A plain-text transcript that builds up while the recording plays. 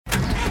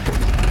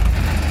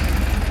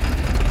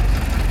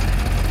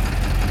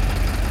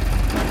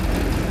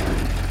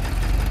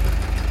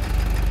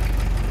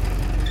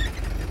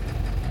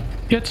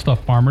It's the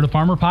Farmer to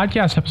Farmer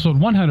podcast, episode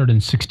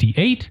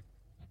 168.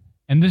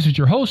 And this is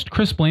your host,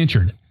 Chris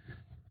Blanchard.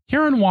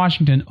 Karen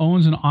Washington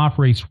owns and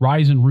operates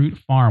Rise and Root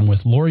Farm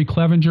with Lorrie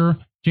Clevenger,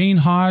 Jane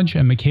Hodge,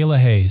 and Michaela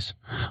Hayes.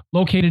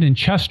 Located in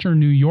Chester,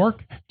 New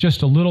York,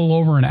 just a little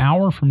over an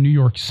hour from New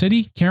York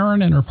City,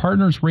 Karen and her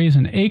partners raise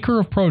an acre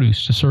of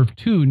produce to serve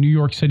 2 New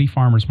York City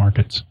farmers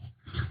markets.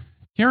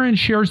 Karen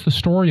shares the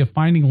story of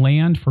finding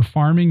land for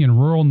farming in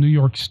rural New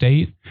York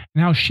State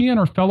and how she and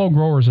her fellow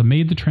growers have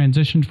made the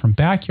transition from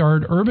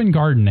backyard urban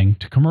gardening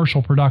to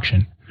commercial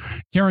production.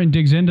 Karen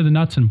digs into the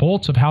nuts and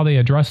bolts of how they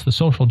address the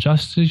social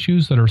justice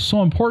issues that are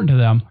so important to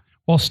them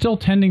while still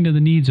tending to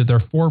the needs of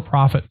their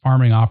for-profit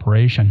farming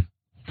operation.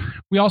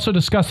 We also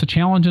discuss the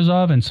challenges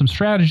of and some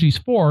strategies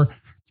for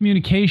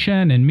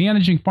communication and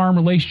managing farm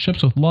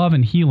relationships with love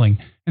and healing,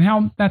 and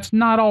how that's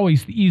not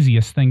always the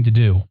easiest thing to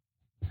do.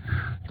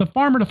 The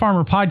Farmer to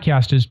Farmer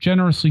podcast is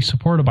generously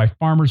supported by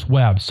Farmers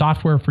Web,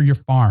 software for your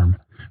farm.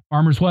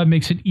 Farmers Web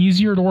makes it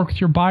easier to work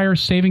with your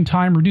buyers, saving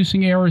time,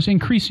 reducing errors,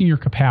 increasing your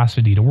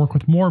capacity to work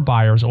with more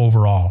buyers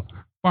overall.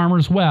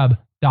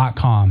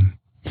 FarmersWeb.com.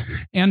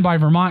 And by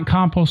Vermont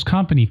Compost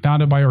Company,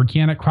 founded by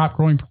organic crop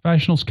growing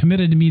professionals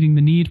committed to meeting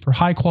the need for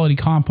high quality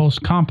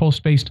compost,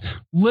 compost-based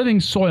living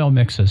soil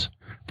mixes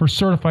for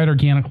certified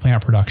organic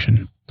plant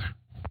production.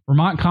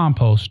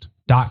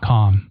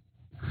 VermontCompost.com.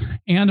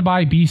 And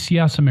by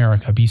BCS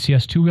America.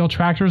 BCS two-wheel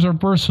tractors are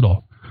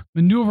versatile,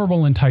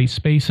 maneuverable in tight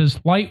spaces,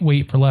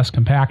 lightweight for less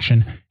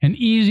compaction, and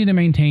easy to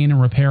maintain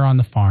and repair on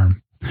the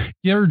farm.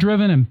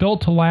 Gear-driven and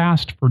built to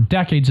last for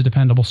decades of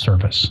dependable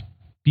service.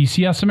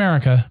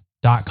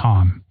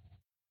 BCSAmerica.com.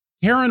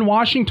 Karen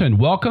Washington,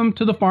 welcome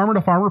to the Farmer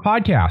to Farmer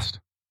podcast.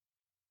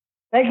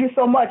 Thank you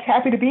so much.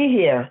 Happy to be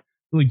here.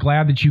 Really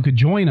glad that you could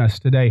join us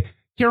today.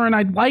 Karen,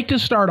 I'd like to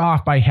start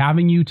off by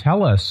having you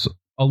tell us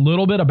a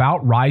little bit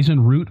about Rise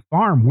and Root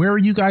Farm. Where are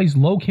you guys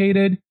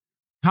located?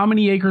 How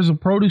many acres of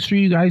produce are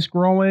you guys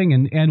growing?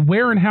 And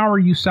where and how are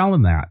you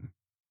selling that?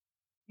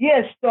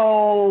 Yes,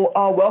 so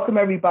welcome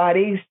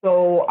everybody.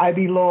 So I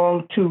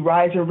belong to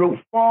Rise and Root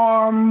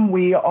Farm.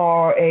 We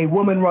are a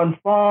woman-run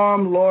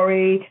farm.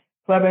 Lorrie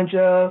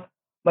Clevenger,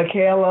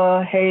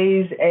 Michaela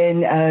Hayes,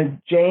 and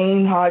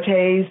Jane Hodge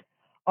Hayes.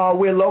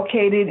 We're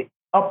located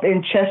up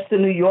in Chester,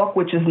 New York,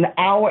 which is an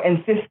hour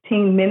and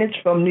 15 minutes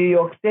from New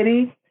York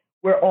City.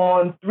 We're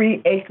on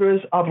 3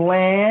 acres of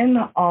land.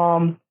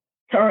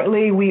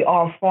 Currently, we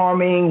are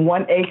farming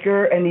 1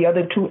 acre, and the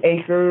other 2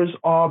 acres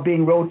are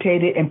being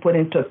rotated and put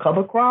into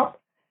cover crop.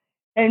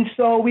 And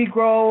so we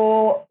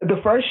grow, the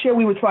first year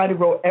we were trying to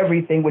grow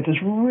everything, which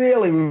is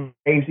really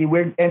crazy.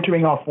 We're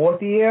entering our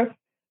 4th year.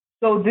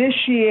 So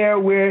this year,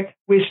 we're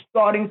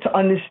starting to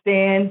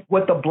understand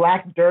what the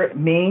black dirt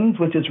means,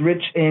 which is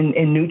rich in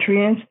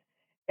nutrients.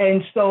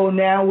 And so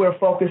now we're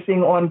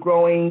focusing on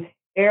growing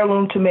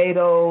heirloom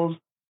tomatoes,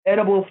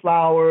 edible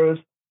flowers,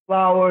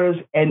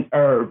 and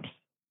herbs.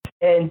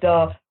 And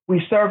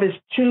we service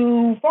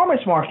 2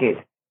 farmers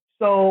markets.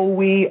 So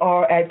we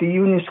are at the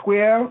Union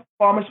Square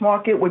Farmers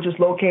Market, which is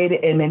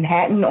located in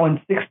Manhattan on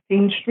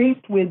 16th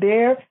Street. We're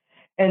there.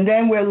 And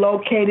then we're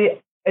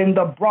located in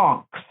the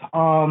Bronx,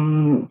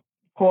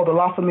 called the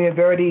La Familia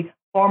Verde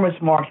Farmers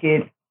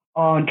Market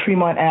on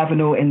Tremont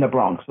Avenue in the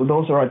Bronx. So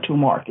those are our 2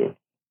 markets,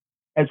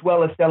 as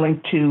well as selling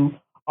to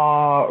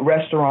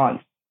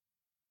restaurants.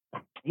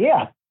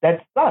 Yeah.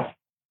 That's us,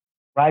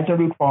 Rise and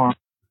Root Farm.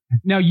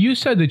 Now, you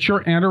said that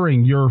you're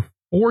entering your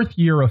 4th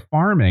year of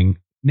farming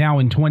now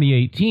in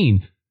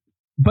 2018,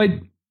 but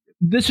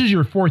this is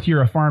your 4th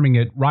year of farming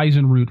at Rise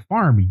and Root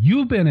Farm.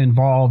 You've been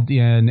involved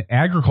in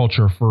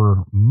agriculture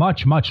for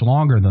much, much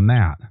longer than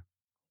that.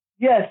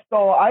 Yes,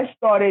 so I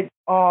started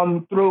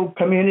through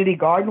community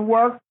garden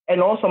work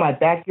and also my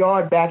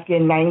backyard back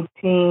in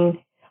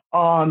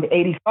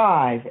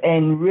 1985,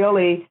 and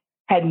really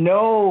had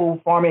no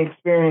farming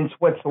experience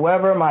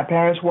whatsoever. My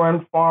parents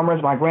weren't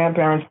farmers. My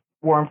grandparents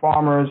weren't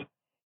farmers.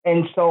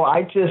 And so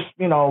I just,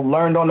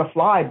 learned on the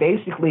fly,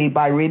 basically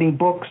by reading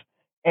books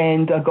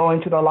and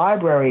going to the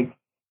library.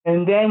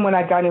 And then when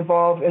I got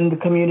involved in the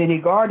community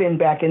garden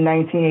back in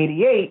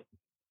 1988,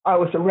 I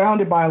was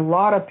surrounded by a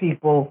lot of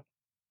people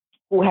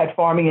who had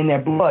farming in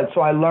their blood.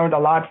 So I learned a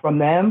lot from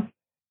them.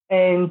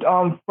 And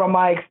from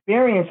my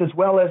experience, as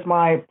well as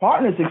my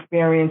partner's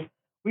experience,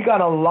 we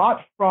got a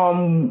lot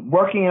from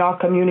working in our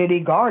community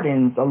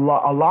gardens, a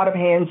lot of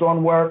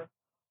hands-on work,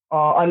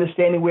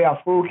 understanding where our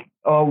food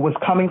was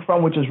coming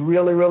from, which is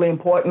really, really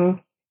important.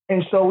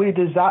 And so we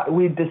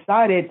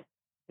decided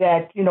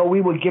that, we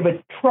would give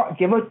it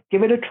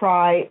a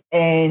try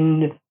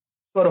and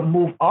sort of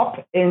move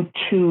up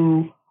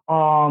into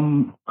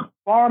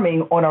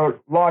farming on a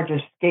larger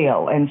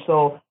scale. And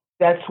so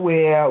that's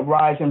where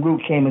Rise and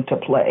Root came into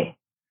play.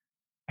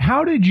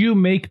 How did you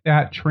make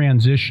that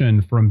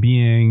transition from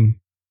being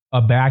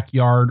a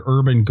backyard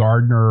urban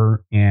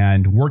gardener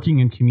and working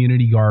in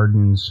community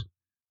gardens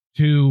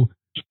to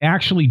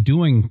actually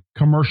doing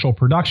commercial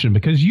production?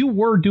 Because you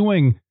were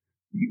growing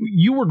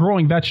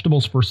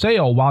vegetables for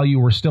sale while you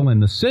were still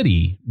in the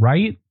city,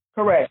 right?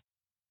 Correct.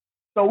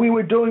 So we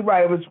were doing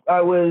right.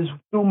 I was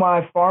through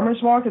my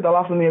farmers market, the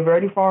La Familia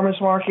Verde farmers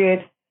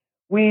market.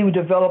 We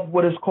developed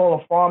what is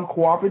called a farm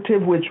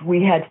cooperative, which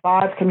we had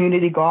 5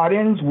 community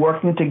gardens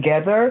working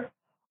together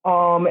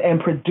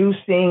and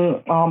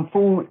producing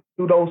food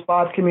through those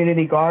 5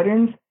 community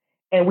gardens.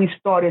 And we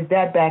started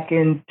that back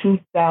in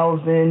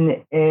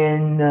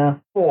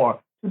 2004.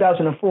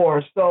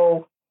 2004.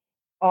 So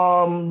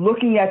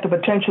looking at the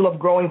potential of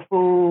growing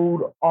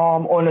food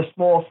on a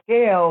small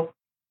scale,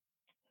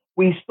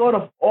 we sort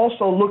of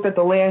also looked at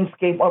the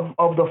landscape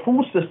of the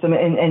food system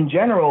in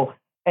general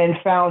and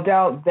found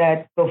out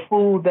that the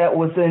food that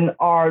was in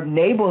our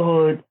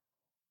neighborhood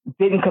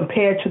didn't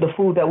compare to the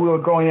food that we were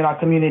growing in our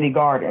community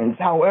gardens.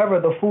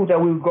 However, the food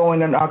that we were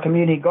growing in our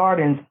community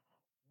gardens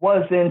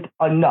wasn't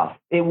enough.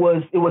 It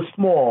was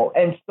small.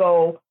 And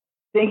so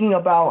thinking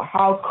about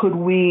how could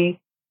we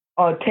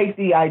take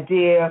the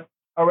idea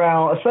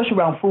around, especially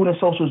around food and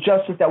social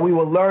justice that we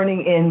were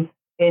learning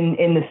in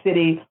the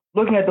city,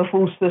 looking at the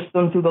food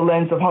system through the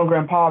lens of hunger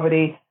and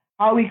poverty,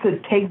 how we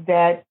could take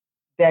that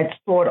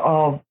sort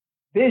of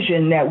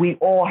vision that we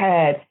all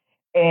had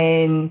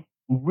and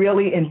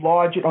really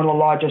enlarge it on a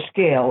larger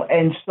scale.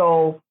 And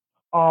so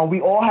we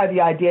all had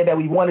the idea that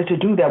we wanted to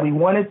do that. We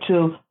wanted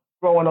to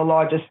grow on a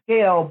larger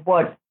scale,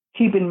 but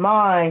keep in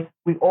mind,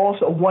 we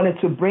also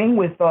wanted to bring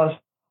with us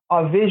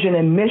our vision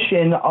and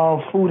mission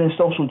of food and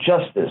social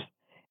justice.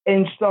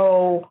 And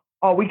so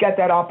we got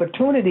that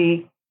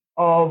opportunity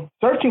of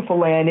searching for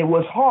land. It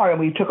was hard, and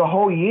we took a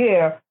whole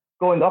year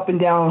going up and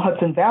down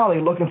Hudson Valley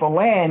looking for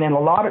land, and a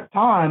lot of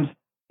times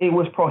it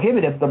was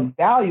prohibitive. The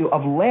value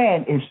of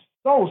land is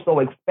so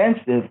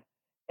expensive.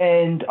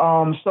 And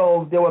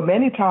so there were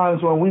many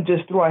times when we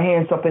just threw our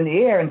hands up in the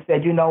air and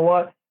said, you know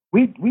what,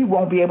 we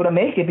won't be able to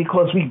make it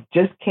because we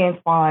just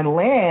can't find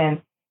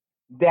land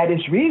that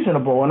is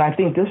reasonable. And I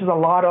think this is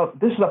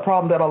a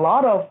problem that a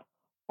lot of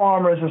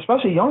farmers,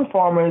 especially young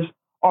farmers,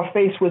 are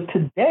faced with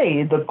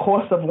today, the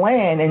cost of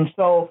land. And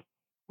so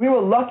we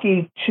were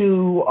lucky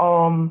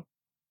to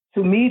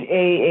meet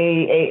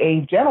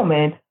a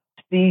gentleman,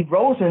 Steve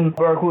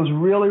Rosenberg, who was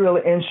really,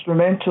 really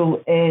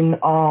instrumental in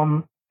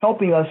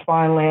helping us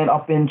find land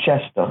up in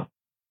Chester.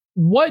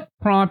 What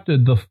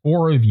prompted the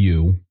four of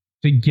you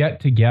to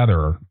get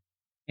together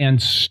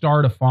and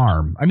start a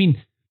farm? I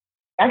mean,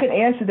 I can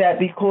answer that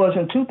because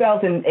in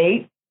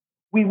 2008,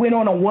 we went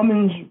on a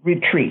women's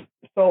retreat.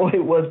 So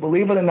it was,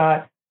 believe it or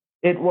not,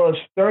 it was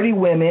 30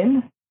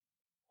 women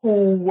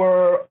who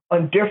were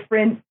on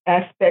different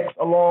aspects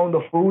along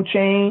the food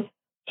chain.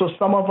 So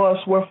some of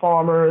us were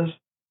farmers,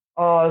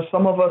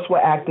 some of us were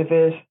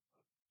activists,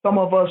 some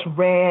of us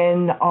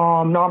ran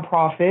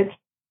nonprofits.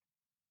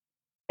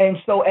 And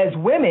so as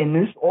women,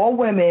 this all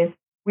women,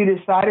 we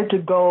decided to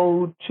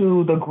go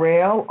to the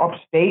Grail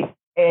upstate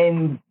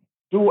and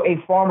do a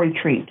farm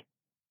retreat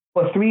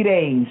for 3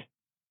 days.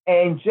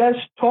 And just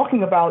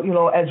talking about,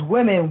 as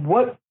women,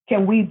 what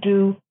can we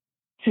do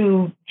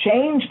to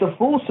change the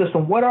food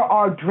system? What are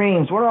our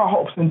dreams? What are our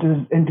hopes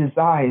and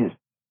desires?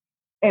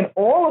 And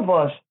all of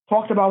us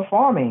talked about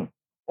farming.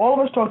 All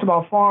of us talked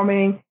about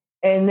farming.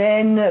 And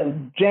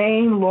then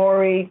Jane,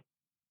 Lorrie,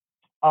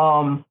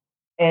 and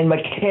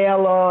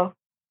Michaela,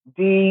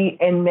 Dee,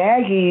 and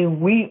Maggie,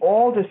 we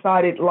all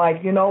decided,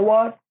 you know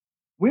what?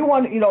 We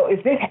want,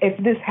 if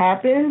this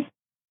happens,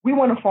 we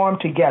want to farm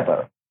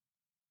together.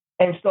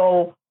 And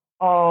so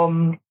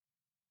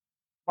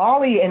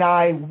Molly and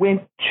I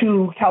went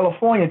to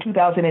California in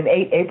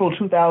 2008, April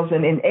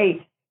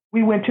 2008.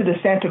 We went to the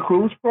Santa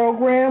Cruz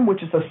program,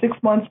 which is a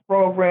 6-month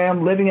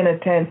program, living in a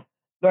tent,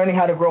 learning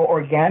how to grow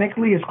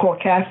organically. It's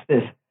called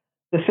CASTIS,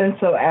 the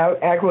Center of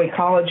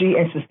Agroecology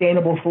and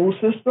Sustainable Food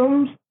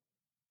Systems,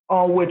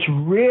 which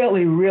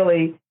really,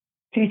 really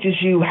teaches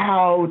you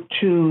how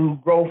to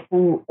grow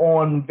food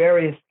on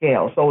various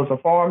scales. So it's a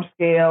farm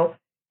scale,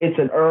 it's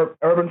an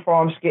urban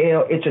farm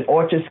scale, it's an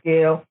orchard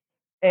scale.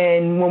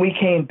 And when we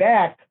came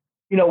back,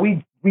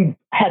 we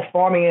had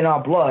farming in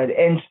our blood.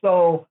 And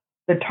so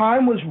the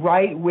time was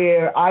right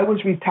where I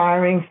was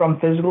retiring from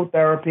physical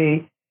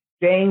therapy.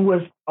 Jane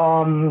was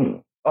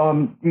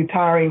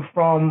retiring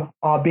from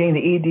being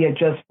the ED at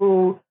Just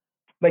Food.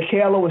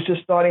 Michaela was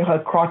just starting her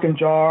crock and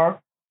jar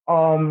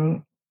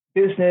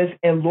business.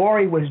 And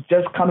Lorrie was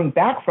just coming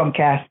back from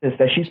Castus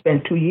that she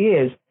spent 2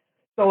 years.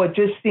 So it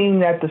just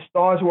seemed that the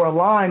stars were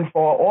aligned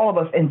for all of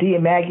us, and Dee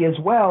and Maggie as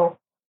well.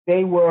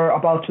 They were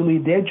about to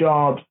leave their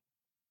jobs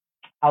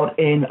out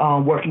in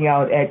working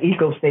out at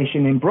Eco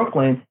Station in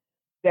Brooklyn,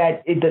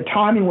 that the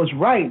timing was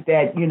right,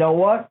 that, you know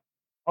what,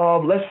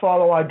 let's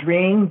follow our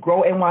dream.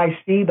 Grow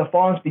NYC, the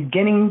Farms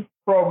Beginning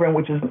program,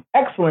 which is an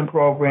excellent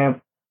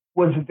program,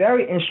 was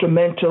very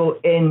instrumental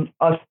in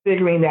us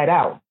figuring that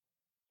out.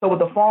 So what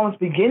the Farms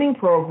Beginning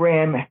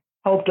program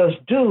helped us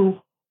do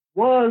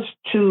was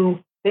to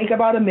think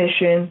about a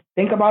mission,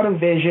 think about a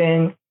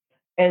vision,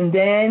 and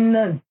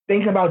then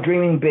think about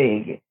dreaming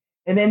big.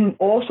 And then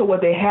also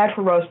what they had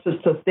for us is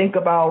to think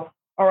about,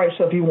 all right,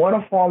 so if you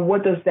want to farm,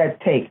 what does that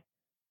take?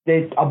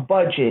 There's a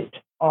budget,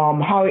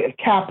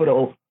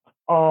 capital,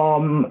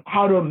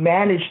 how to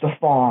manage the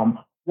farm,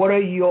 What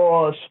are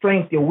your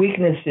strengths, your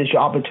weaknesses,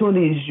 your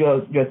opportunities,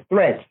 your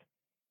threats?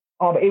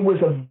 It was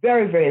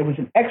it was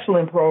an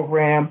excellent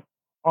program.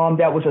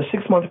 That was a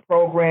 6-month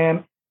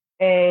program.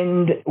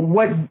 And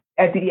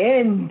at the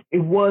end, it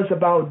was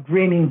about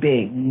dreaming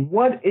big.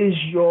 What is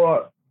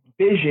your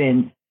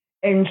vision?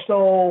 And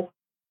so,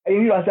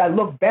 as I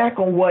look back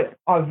on what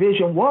our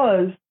vision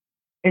was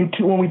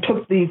when we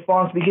took the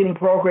Farms Beginning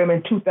program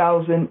in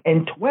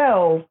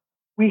 2012,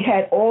 we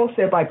had all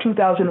said by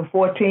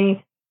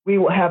 2014, we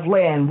will have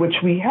land, which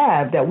we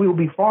have, that we will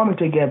be farming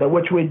together,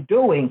 which we're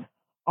doing.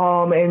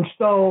 And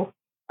so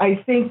I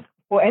think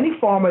for any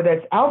farmer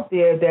that's out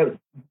there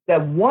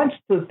that wants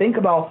to think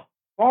about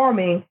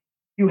farming,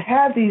 you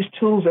have these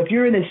tools. If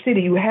you're in the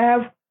city, you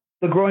have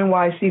the Growing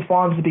YC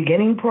Farms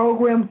Beginning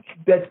program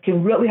that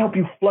can really help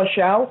you flush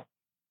out,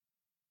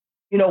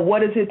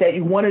 what is it that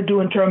you want to do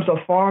in terms of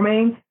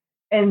farming.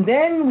 And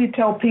then we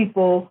tell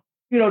people,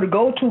 to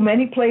go to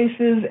many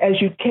places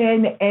as you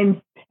can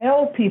and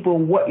tell people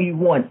what you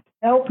want.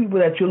 Tell people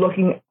that you're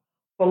looking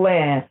for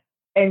land.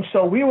 And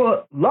so we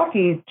were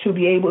lucky to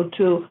be able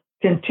to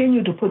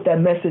continue to put that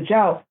message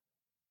out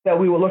that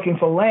we were looking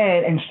for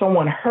land, and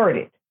someone heard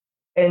it.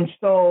 And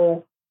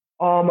so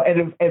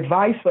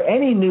advice for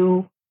any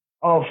new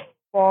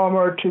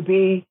farmer to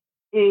be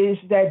is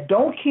that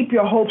don't keep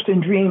your hopes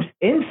and dreams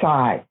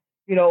inside.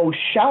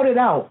 Shout it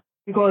out,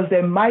 because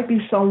there might be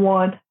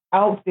someone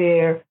out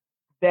there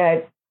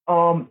that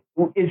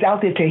is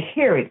out there to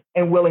hear it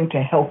and willing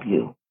to help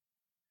you.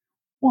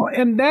 Well,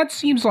 and that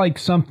seems like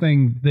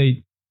something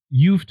that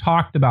you've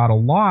talked about a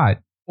lot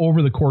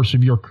over the course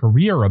of your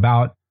career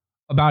about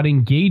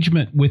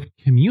engagement with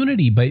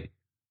community. But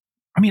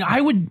I mean,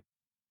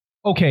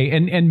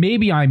 and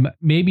maybe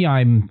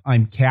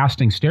I'm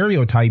casting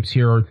stereotypes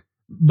here,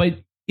 but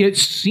it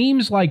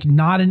seems like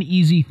not an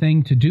easy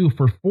thing to do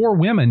for 4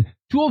 women,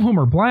 2 of whom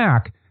are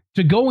Black,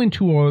 to go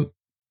into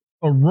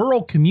a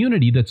rural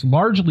community that's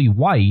largely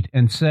white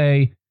and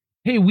say,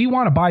 hey, we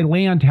want to buy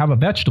land to have a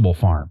vegetable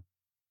farm.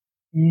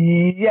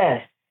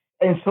 Yes.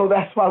 And so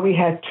that's why we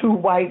had 2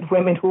 white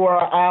women who are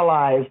our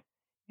allies.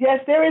 Yes,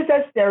 there is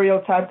that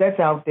stereotype that's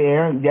out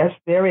there. Yes,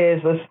 there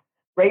is.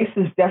 Race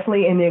is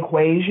definitely in the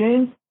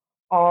equation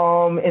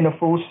in the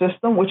food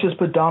system, which is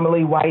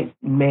predominantly white,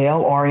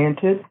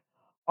 male-oriented.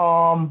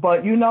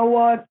 But you know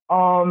what?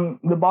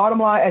 The bottom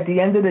line, at the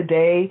end of the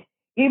day,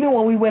 even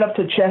when we went up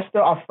to Chester,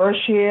 our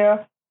first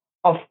year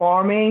of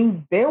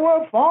farming, there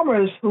were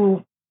farmers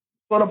who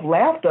sort of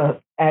laughed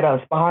at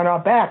us behind our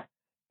back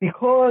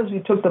because we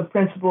took the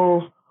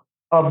principles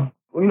of,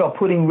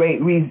 putting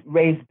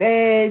raised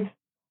beds,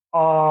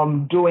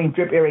 doing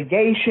drip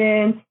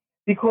irrigation.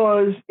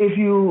 Because if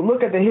you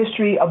look at the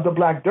history of the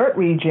Black Dirt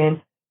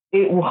region,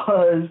 it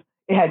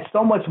had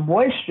so much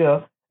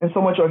moisture and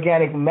so much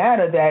organic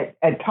matter that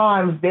at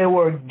times they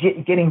were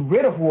getting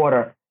rid of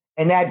water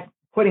and that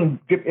putting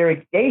drip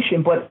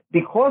irrigation. But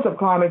because of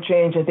climate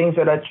change and things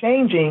that are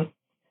changing,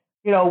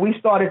 we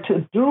started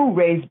to do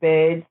raised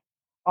beds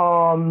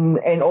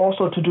and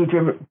also to do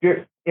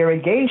drip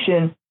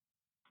irrigation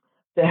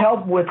to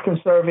help with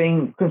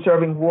conserving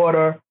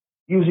water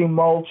using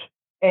mulch.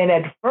 And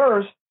at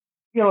first,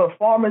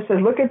 farmers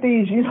said, look at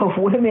these,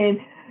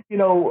 women,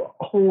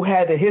 who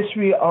had a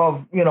history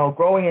of,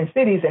 growing in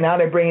cities, and now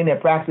they're bringing their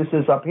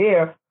practices up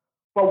here.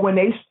 But when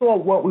they saw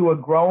what we were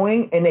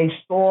growing and they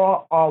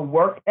saw our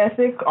work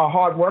ethic, our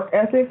hard work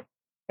ethic,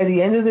 at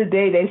the end of the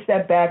day, they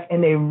sat back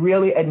and they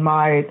really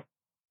admired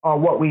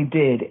what we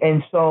did.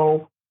 And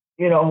so,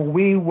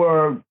 we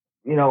were,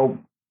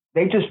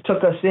 they just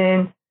took us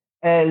in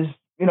as,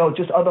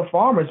 just other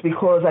farmers,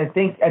 because I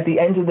think at the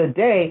end of the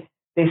day,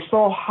 they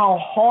saw how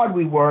hard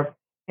we work,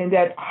 and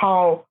that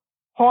how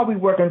hard we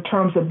work in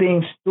terms of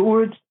being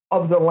stewards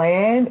of the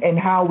land and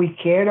how we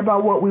cared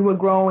about what we were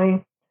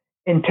growing,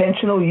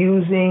 intentional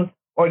using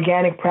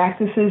organic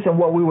practices and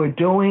what we were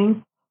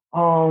doing.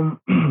 And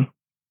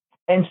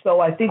so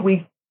I think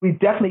we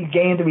definitely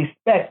gained the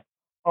respect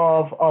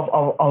of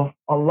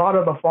a lot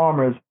of the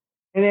farmers.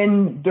 And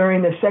then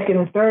during the second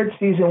and third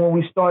season, when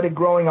we started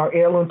growing our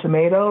heirloom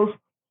tomatoes,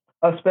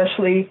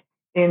 especially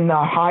in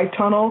High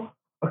Tunnel,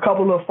 a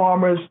couple of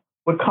farmers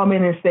would come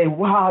in and say,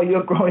 wow,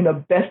 you're growing the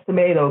best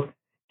tomatoes.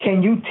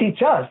 Can you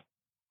teach us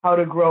how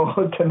to grow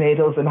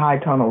tomatoes in High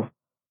Tunnels?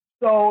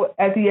 So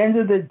at the end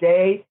of the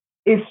day,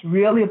 it's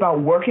really about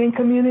working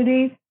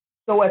community.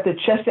 So at the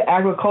Chester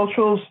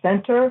Agricultural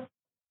Center,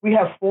 we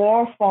have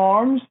 4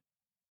 farms.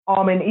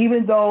 And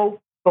even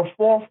though the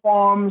 4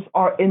 farms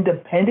are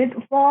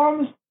independent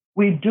farms,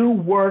 we do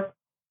work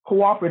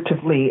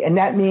cooperatively. And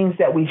that means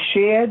that we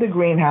share the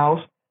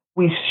greenhouse,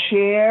 we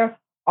share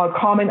our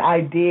common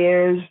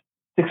ideas,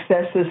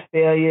 successes,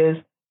 failures,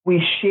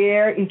 we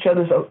share each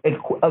other's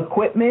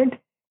equipment.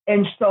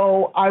 And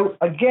so I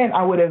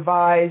would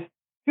advise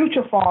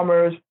future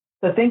farmers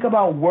to think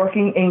about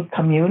working in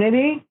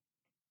community,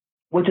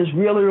 which is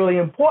really, really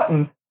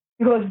important,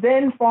 because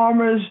then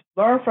farmers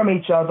learn from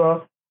each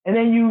other, and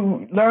then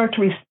you learn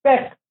to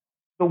respect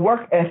the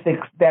work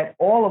ethics that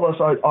all of us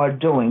are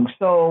doing.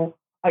 So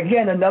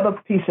again, another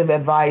piece of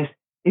advice,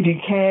 if you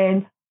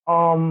can,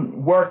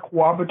 work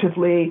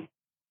cooperatively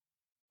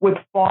with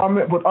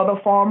other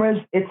farmers,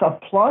 it's a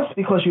plus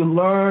because you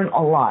learn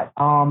a lot.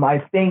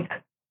 I think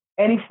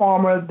any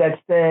farmer that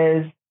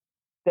says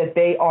that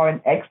they are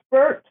an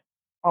expert,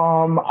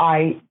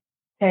 I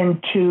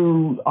tend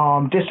to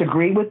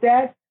disagree with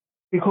that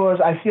because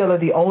I feel that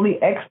the only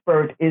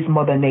expert is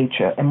Mother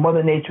Nature, and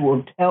Mother Nature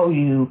will tell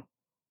you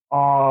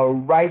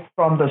right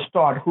from the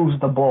start who's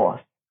the boss.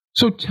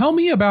 So tell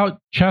me about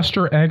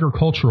Chester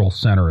Agricultural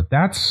Center.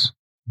 That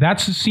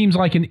seems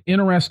like an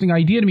interesting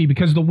idea to me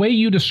because the way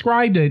you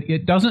described it,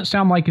 it doesn't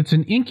sound like it's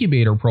an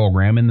incubator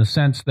program in the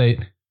sense that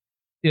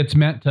it's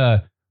meant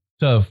to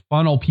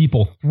funnel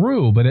people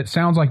through, but it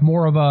sounds like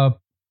more of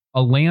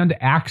a land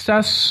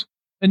access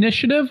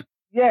initiative.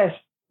 Yes,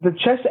 the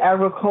Chester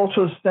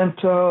Agricultural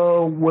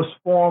Center was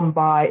formed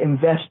by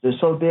investors.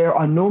 So there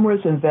are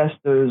numerous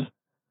investors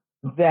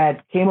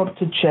that came up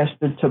to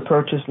Chester to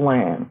purchase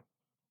land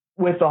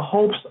with the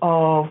hopes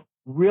of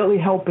really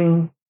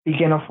helping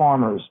beginner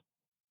farmers.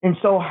 And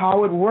so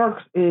how it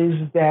works is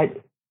that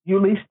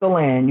you lease the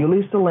land,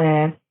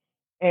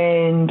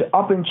 and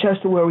up in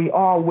Chester where we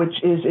are,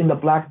 which is in the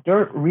Black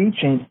Dirt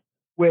region,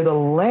 where the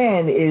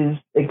land is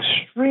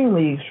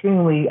extremely,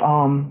 extremely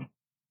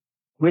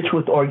rich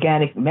with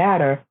organic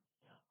matter,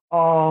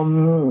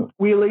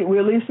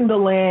 we're leasing the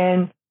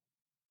land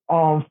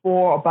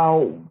for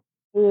about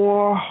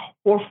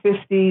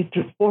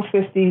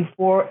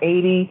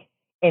 480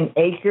 an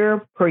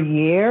acre per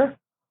year.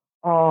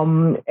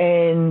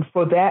 And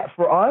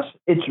for us,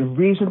 it's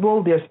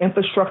reasonable. There's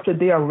infrastructure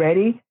there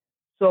already.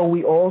 So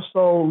we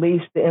also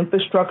lease the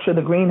infrastructure,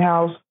 the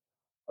greenhouse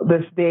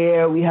that's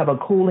there. We have a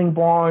cooling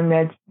barn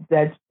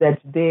that's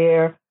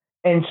there.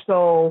 And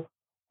so,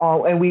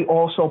 and we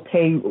also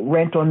pay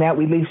rent on that.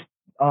 We lease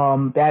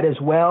that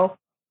as well.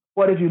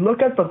 But if you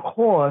look at the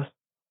cost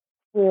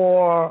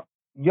for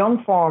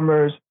young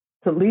farmers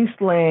to lease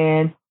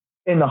land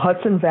in the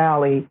Hudson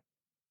Valley,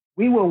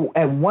 we were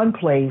at one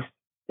place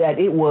that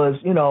it was,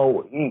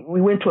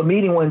 we went to a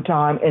meeting one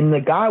time and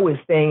the guy was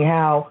saying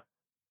how,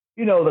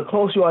 the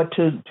closer you are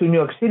to New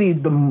York City,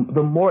 the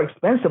more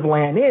expensive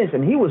land is.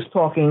 And he was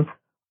talking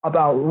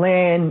about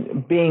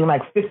land being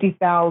like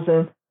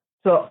 $50,000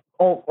 to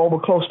over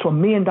close to $1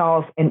 million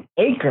an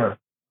acre.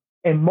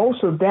 And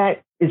most of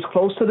that is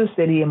close to the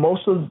city. And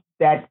most of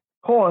that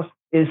cost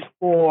is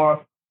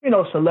for,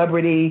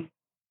 celebrity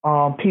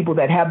people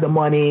that have the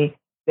money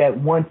that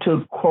want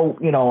to quote,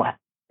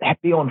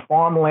 be on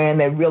farmland.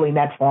 They're really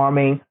not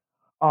farming.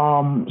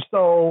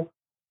 So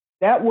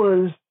that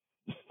was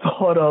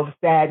sort of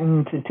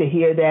saddened to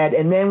hear that.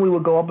 And then we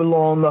would go up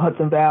along the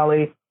Hudson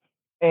Valley,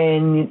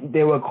 and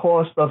there were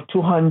costs of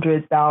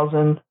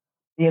 $200,000,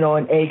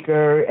 an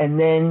acre. And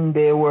then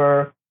there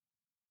were,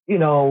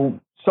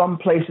 some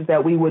places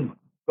that we would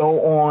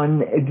go on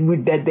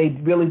that they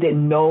really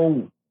didn't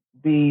know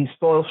the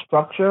soil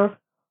structure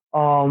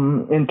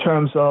in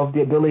terms of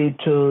the ability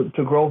to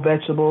grow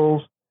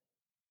vegetables.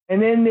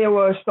 And then there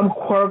were some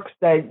quirks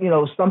that,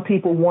 some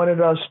people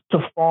wanted us to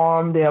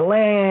farm their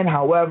land.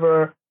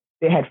 However,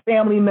 they had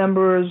family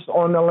members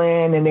on the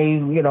land, and they,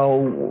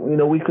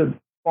 we could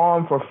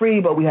farm for free,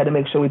 but we had to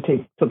make sure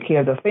we took care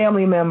of the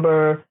family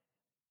member.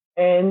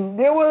 And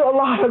there were a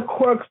lot of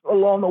quirks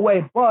along the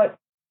way. But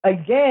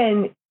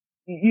again,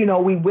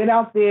 we went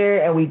out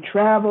there and we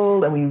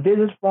traveled and we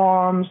visited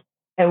farms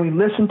and we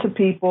listened to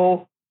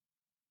people.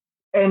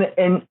 And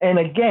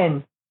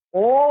again,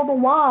 all the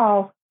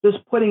while,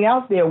 just putting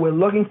out there, we're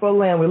looking for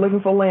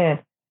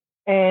land.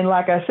 And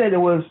like I said, it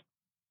was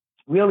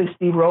really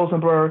Steve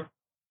Rosenberg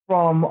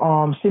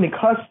from Scenic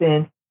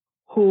Hudson,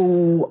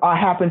 who I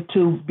happened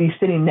to be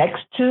sitting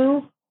next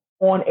to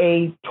on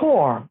a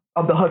tour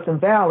of the Hudson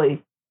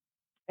Valley.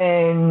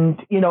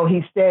 And,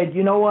 he said,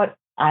 you know what,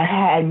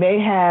 I may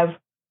have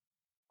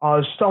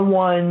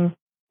someone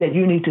that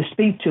you need to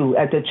speak to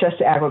at the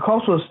Chester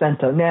Agricultural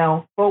Center.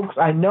 Now, folks,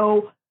 I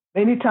know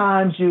many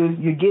times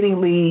you're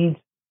getting leads,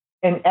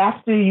 and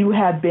after you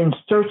have been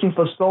searching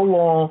for so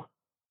long,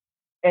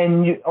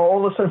 and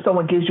all of a sudden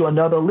someone gives you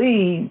another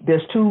lead,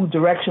 there's two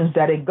directions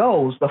that it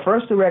goes. The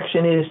first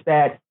direction is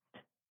that,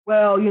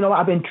 well,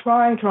 I've been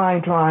trying,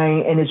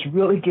 and it's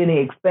really getting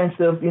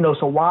expensive,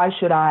 so why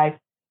should I,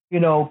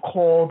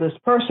 call this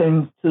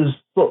person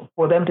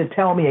for them to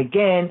tell me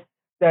again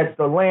that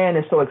the land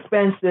is so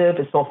expensive,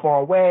 it's so far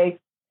away.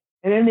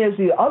 And then there's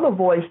the other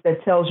voice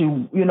that tells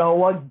you, you know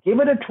what, give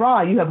it a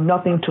try. You have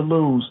nothing to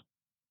lose.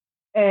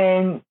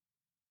 And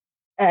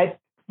at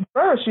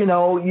first,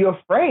 you're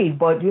afraid,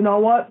 but you know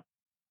what?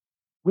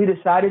 We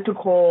decided to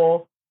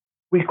call.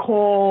 We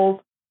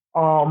called,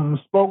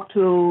 spoke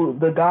to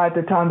the guy at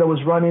the time that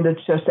was running the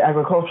Chester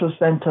Agricultural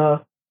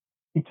Center.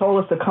 He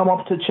told us to come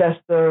up to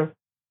Chester,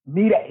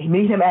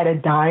 meet him at a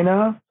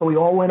diner. So we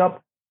all went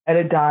up at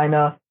a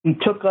diner. He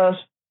took us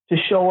to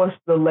show us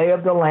the lay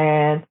of the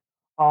land.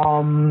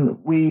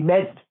 We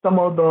met some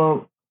of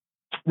the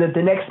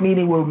next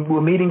meeting, we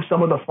were meeting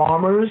some of the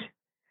farmers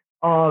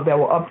that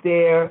were up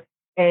there,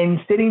 and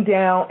sitting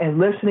down and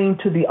listening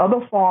to the other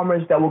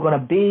farmers that were going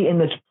to be in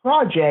this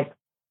project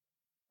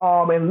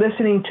and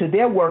listening to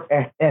their work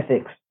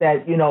ethics,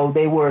 that,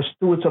 they were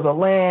stewards of the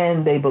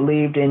land, they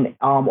believed in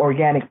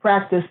organic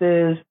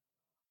practices.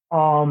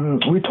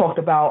 We talked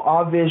about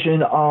our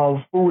vision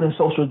of food and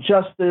social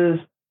justice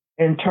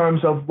in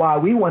terms of why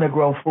we want to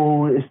grow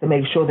food is to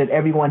make sure that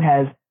everyone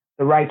has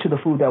the right to the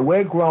food that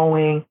we're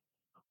growing,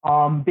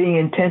 being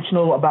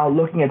intentional about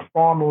looking at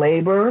farm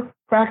labor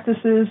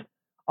practices,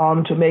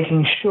 to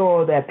making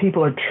sure that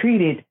people are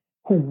treated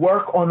who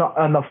work on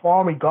the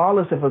farm,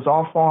 regardless if it's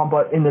our farm,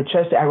 but in the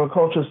Chester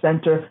Agricultural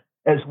Center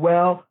as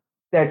well,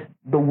 that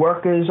the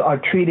workers are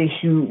treated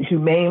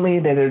humanely,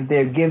 that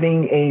they're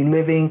giving a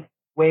living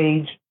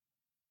wage,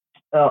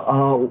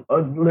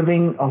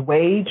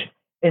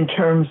 in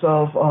terms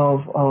of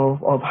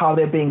how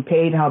they're being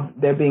paid, how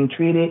they're being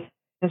treated.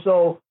 And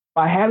so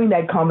by having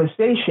that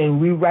conversation,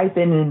 we right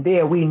then and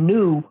there, we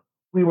knew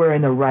we were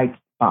in the right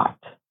spot.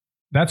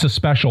 That's a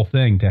special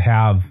thing to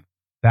have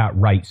that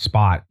right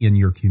spot in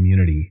your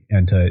community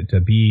and to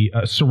be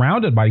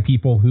surrounded by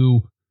people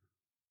who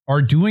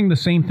are doing the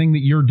same thing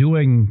that you're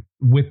doing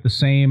with the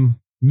same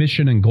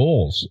mission and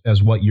goals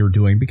as what you're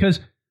doing. Because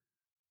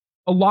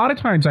a lot of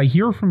times I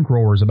hear from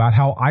growers about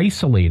how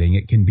isolating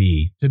it can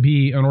be to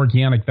be an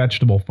organic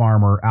vegetable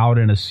farmer out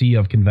in a sea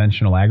of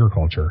conventional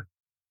agriculture.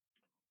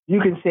 You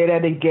can say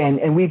that again.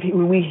 And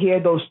we hear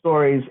those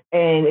stories,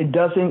 and a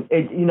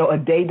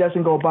day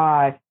doesn't go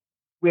by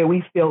where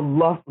we feel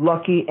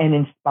lucky and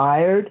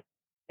inspired.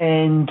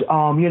 And,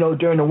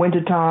 during the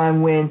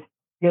wintertime when,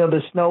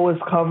 the snow is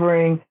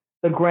covering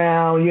the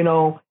ground,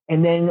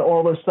 and then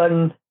all of a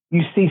sudden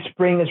you see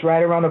spring is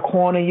right around the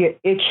corner, you're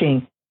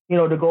itching,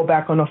 to go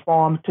back on the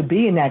farm, to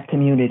be in that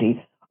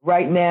community.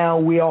 Right now,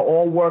 we are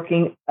all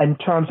working in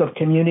terms of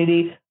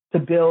community to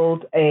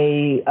build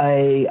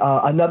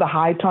another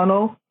high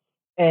tunnel.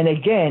 And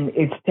again,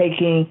 it's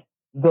taking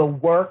the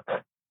work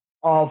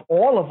of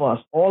all of us,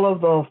 all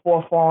of the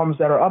 4 farms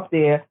that are up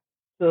there,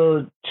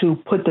 to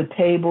put the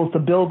tables, to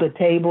build the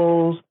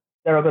tables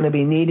that are going to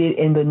be needed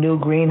in the new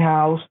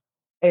greenhouse.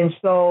 And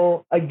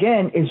so,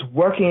 again, it's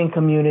working in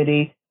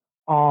community,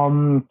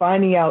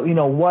 finding out,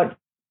 what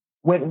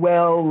went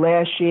well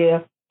last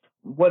year,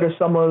 what are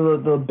some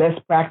of the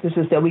best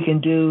practices that we can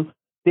do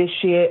this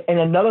year. And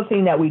another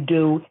thing that we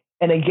do,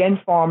 and again,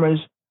 farmers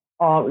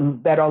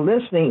that are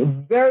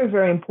listening, very,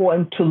 very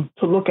important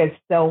to look at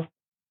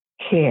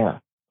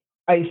self-care.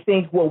 I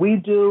think what we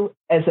do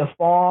as a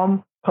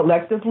farm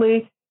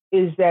collectively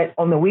is that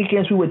on the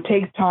weekends we would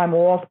take time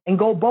off and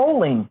go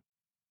bowling.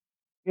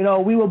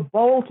 We would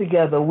bowl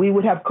together. We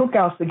would have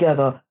cookouts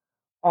together.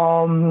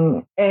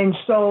 And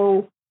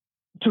so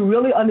to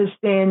really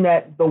understand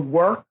that the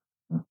work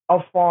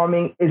of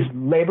farming is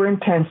labor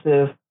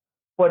intensive,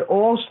 but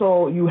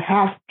also you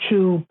have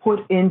to put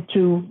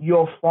into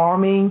your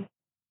farming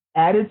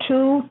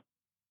attitude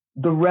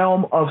the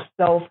realm of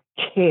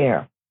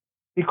self-care.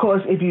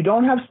 Because if you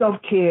don't have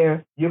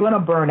self-care, you're going to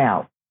burn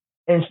out.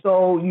 And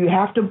so you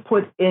have to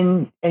put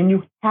in, and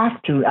you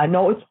have to, I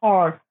know it's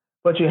hard,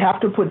 but you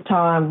have to put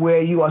time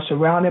where you are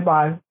surrounded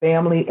by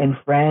family and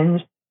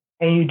friends,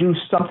 and you do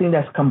something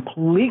that's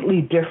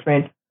completely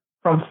different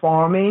from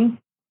farming.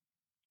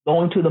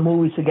 Going to the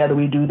movies together,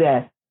 we do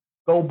that.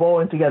 Go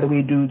bowling together,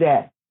 we do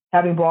that.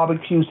 Having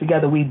barbecues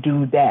together, we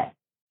do that.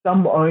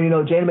 Jane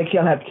and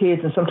Michaela have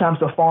kids, and sometimes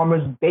the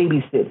farmers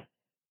babysit.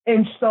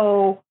 And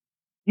so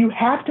you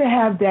have to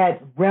have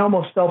that realm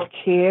of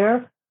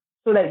self-care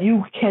so that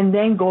you can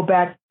then go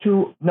back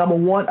to, number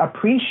one,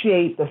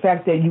 appreciate the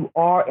fact that you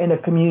are in a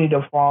community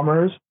of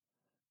farmers,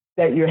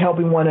 that you're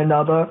helping one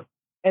another,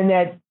 and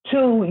that,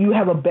 two, you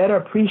have a better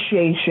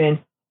appreciation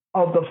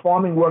of the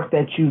farming work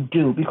that you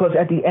do. Because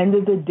at the end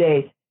of the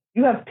day,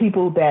 you have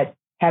people that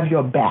have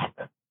your back.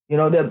 You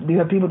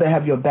have people that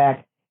have your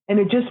back. And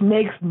it just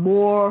makes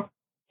more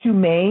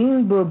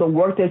humane the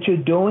work that you're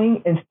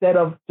doing, instead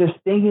of just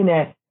thinking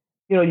that,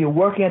 you're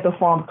working at the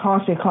farm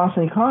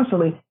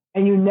constantly,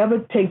 and you never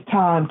take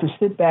time to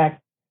sit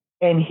back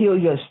and heal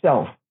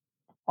yourself,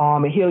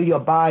 heal your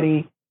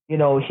body,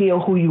 heal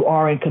who you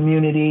are in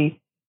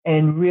community,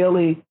 and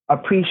really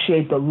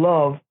appreciate the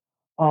love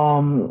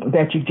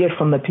that you get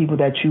from the people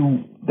that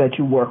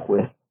you work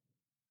with.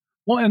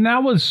 Well, and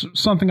that was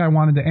something I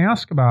wanted to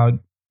ask about.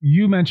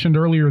 You mentioned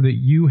earlier that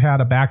you had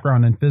a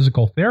background in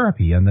physical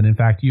therapy, and that in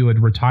fact you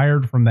had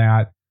retired from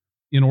that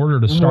in order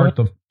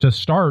to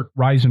start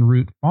Rise and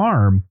Root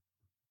Farm,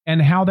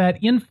 and how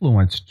that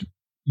influenced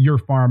your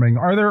farming.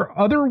 Are there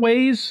other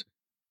ways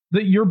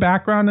that your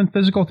background in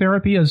physical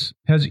therapy has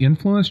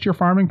influenced your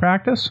farming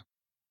practice?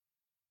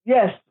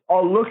 Yes,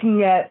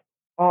 looking at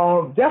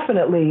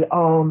definitely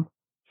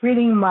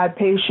treating my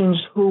patients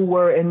who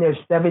were in their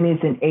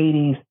 70s and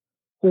 80s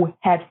who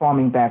had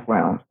farming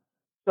backgrounds.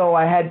 So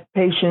I had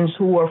patients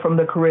who were from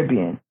the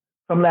Caribbean,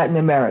 from Latin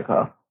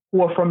America, who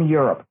were from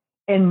Europe,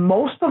 and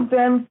most of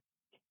them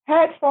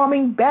had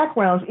farming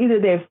backgrounds. Either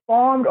they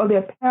farmed or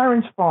their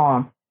parents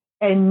farmed.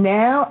 And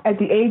now at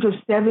the age of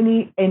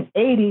 70 and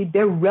 80,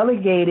 they're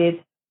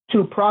relegated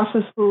to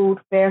processed food,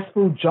 fast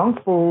food,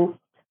 junk food.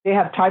 They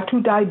have type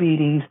 2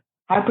 diabetes,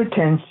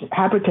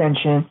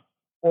 hypertension,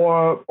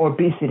 or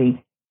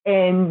obesity.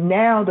 And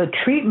now the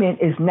treatment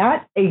is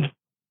not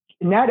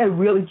a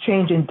really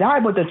change in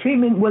diet, but the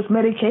treatment was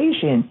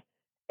medication.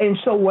 And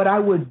so what I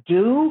would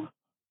do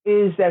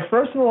is that,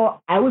 first of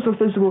all, I was a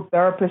physical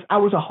therapist. I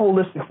was a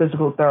holistic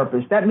physical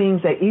therapist. That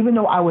means that even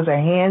though I was a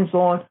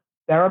hands-on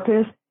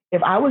therapist,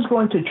 if I was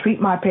going to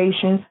treat my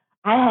patients,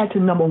 I had to,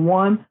 number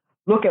one,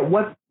 look at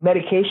what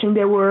medication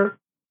they were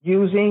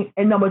using,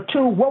 and number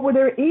two, what were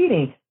they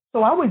eating?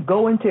 So I would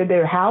go into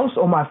their house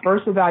on my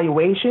first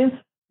evaluation,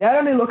 not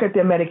only look at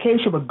their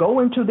medication, but go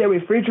into their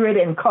refrigerator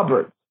and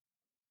cupboards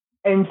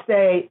and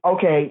say,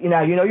 okay, you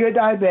know you're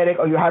diabetic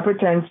or you're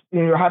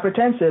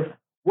hypertensive.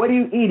 What are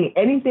you eating?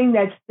 Anything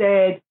that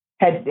said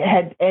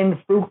had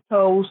end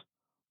fructose,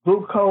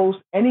 glucose,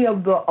 any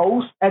of the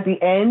o's at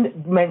the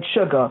end meant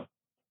sugar.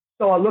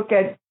 So I look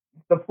at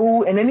the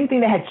food, and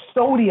anything that had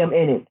sodium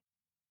in it,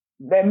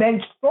 that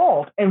meant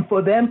salt, and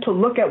for them to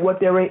look at what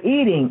they were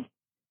eating.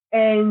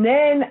 And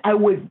then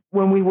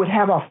when we would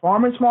have our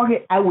farmers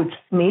market, I would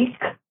sneak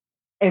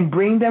and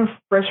bring them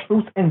fresh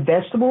fruits and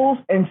vegetables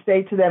and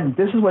say to them,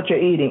 this is what you're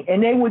eating.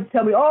 And they would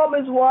tell me, oh,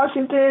 Ms.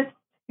 Washington,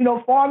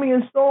 farming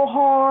is so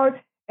hard.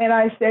 And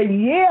I said,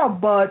 yeah,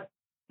 but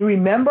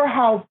remember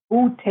how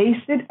food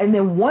tasted? And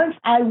then once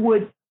I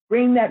would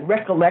bring that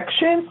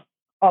recollection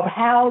of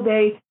how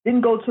they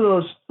didn't go to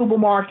the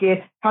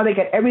supermarket, how they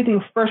got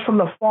everything fresh from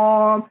the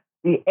farm,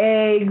 the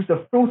eggs,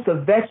 the fruits, the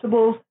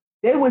vegetables,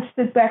 they would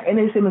sit back and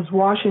they say, Ms.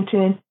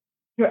 Washington,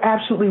 you're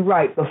absolutely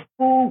right. The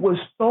food was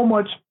so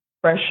much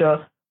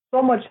fresher,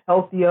 so much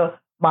healthier.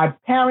 My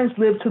parents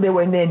lived till they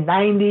were in their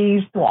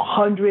 90s to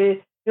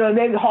 100.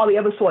 They hardly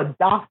ever saw a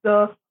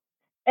doctor.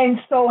 And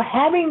so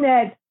having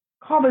that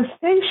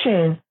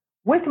conversation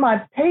with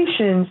my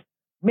patients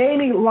made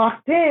me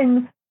locked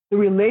in the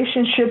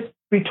relationship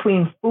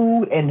between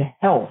food and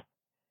health,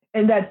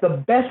 and that the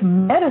best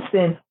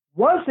medicine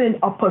wasn't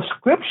a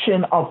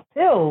prescription of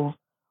pills,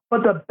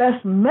 but the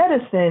best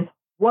medicine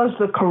was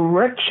the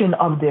correction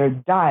of their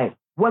diet,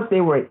 what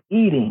they were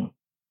eating.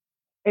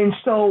 And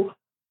so,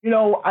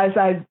 as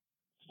I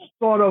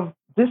sort of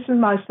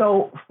distanced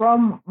myself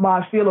from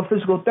my field of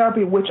physical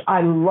therapy, which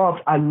I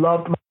loved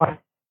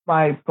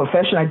my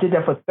profession. I did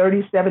that for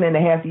 37 and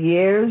a half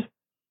years.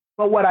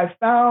 But what I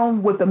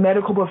found with the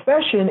medical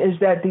profession is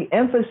that the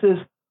emphasis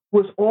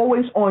was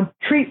always on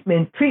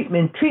treatment,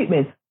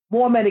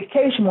 more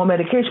medication,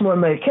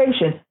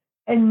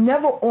 and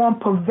never on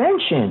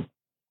prevention.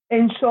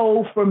 And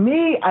so for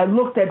me, I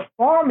looked at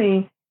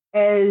farming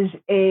as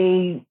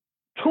a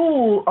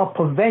tool of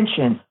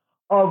prevention,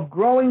 of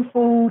growing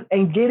food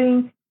and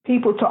getting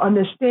people to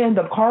understand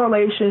the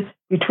correlation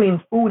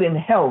between food and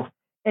health.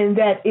 And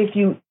that if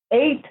you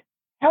ate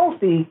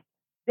healthy,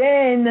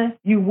 then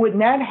you would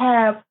not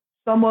have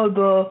some of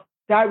the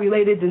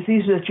diet-related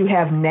diseases that you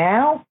have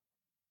now.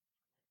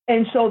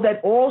 And so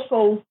that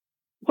also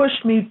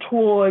pushed me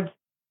towards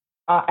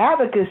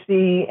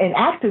advocacy and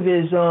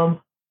activism,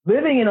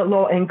 living in a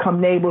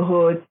low-income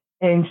neighborhood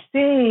and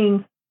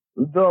seeing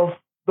the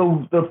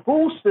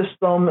food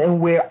system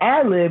and where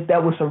I lived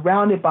that was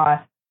surrounded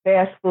by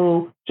fast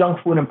food, junk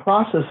food, and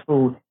processed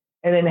food,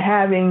 and then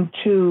having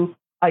to,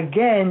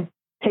 again,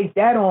 take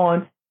that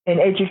on and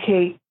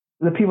educate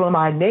the people in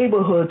my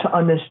neighborhood to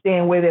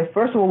understand where their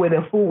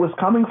food was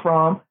coming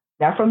from,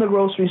 not from the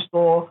grocery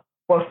store,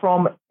 but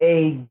from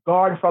a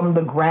garden, from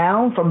the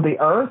ground, from the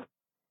earth,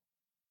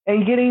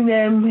 and getting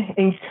them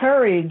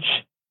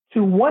encouraged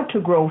to want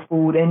to grow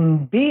food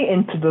and be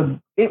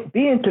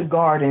into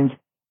gardens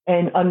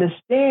and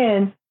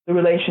understand the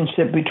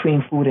relationship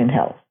between food and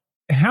health.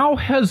 How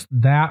has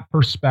that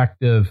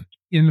perspective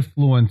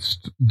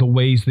influenced the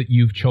ways that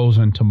you've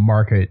chosen to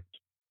market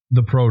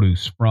the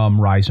produce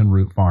from Rise and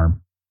Root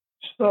Farm?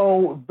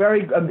 So,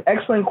 very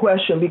excellent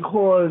question,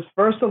 because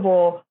first of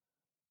all,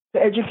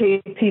 to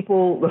educate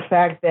people the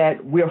fact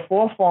that we're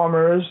for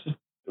farmers,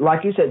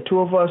 like you said, 2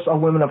 of us are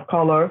women of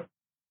color.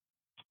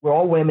 We're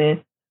all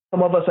women.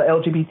 Some of us are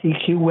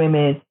LGBTQ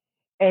women.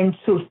 And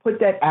to put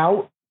that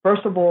out,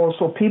 first of all,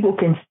 so people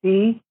can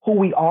see who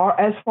we are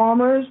as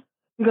farmers,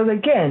 because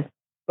again,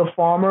 the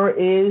farmer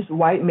is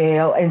white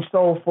male. And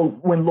so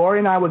when Lorrie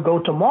and I would go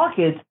to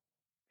markets,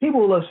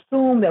 people will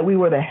assume that we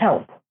were the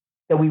help,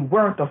 that we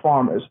weren't the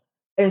farmers.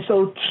 And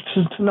so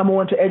to number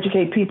one, to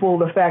educate people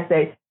the fact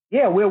that,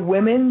 yeah, we're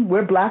women,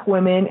 we're Black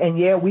women, and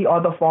yeah, we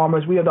are the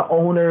farmers, we are the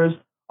owners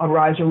of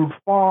Rise and Root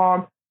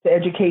Farm, to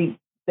educate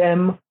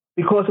them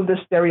because of the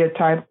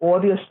stereotype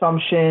or the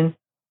assumption.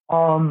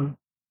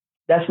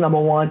 That's number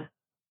one.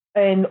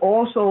 And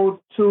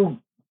also to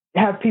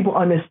have people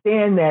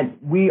understand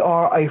that we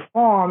are a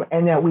farm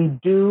and that we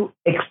do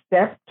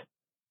accept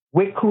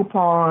WIC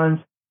coupons,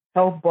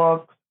 health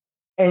bucks,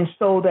 and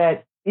so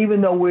that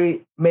even though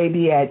we may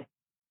be at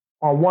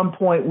one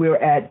point we're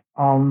at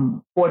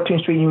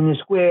 14th Street Union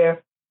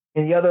Square,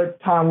 and the other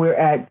time we're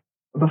at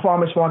the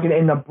farmers market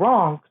in the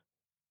Bronx,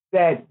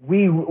 that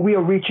we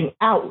are reaching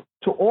out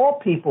to all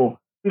people,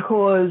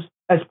 because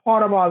as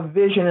part of our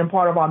vision and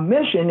part of our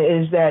mission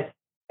is that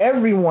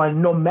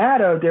everyone, no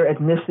matter their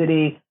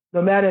ethnicity,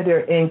 no matter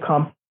their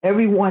income,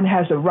 everyone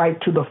has a right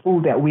to the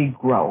food that we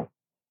grow.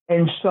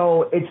 And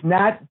so it's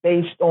not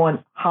based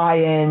on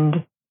high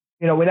end,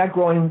 we're not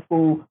growing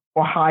food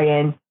for high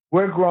end,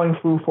 we're growing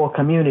food for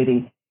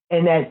community.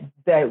 And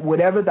that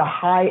whatever the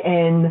high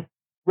end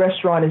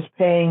restaurant is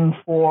paying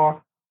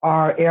for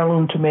our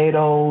heirloom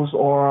tomatoes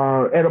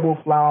or edible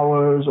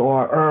flowers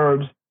or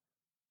herbs,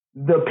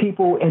 the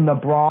people in the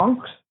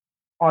Bronx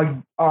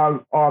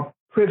are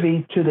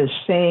privy to the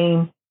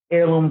same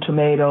heirloom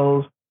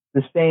tomatoes,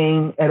 the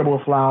same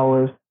edible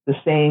flowers, the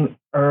same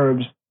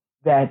herbs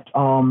that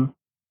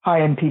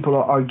high-end people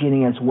are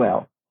getting as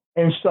well.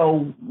 And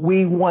so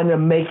we want to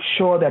make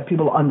sure that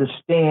people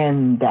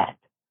understand that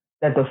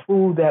the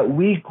food that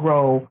we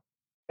grow,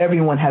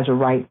 everyone has a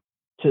right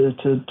to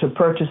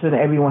purchase it, and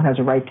everyone has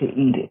a right to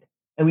eat it.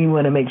 And we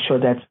want to make sure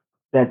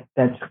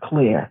that's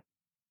clear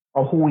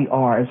of who we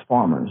are as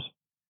farmers.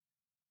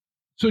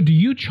 So do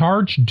you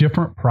charge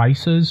different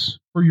prices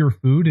for your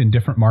food in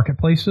different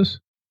marketplaces?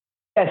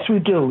 Yes, we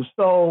do.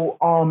 So,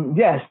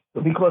 yes,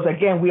 because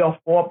again, we are a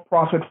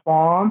for-profit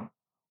farm,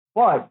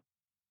 but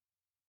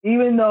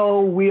even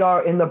though we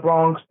are in the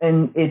Bronx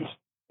and it's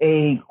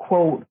a,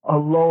 quote, a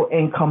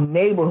low-income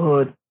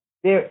neighborhood,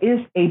 there is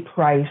a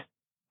price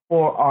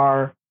for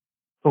our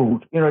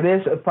food.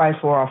 There's a price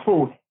for our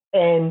food.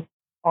 And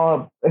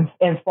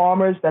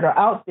farmers that are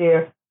out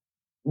there,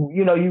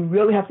 you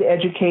really have to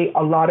educate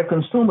a lot of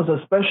consumers,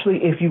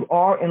 especially if you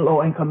are in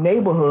low-income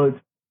neighborhoods,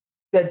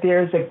 that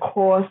there's a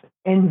cost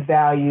and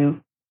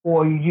value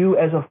for you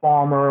as a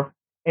farmer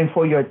and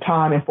for your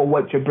time and for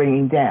what you're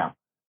bringing down.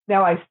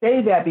 Now, I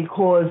say that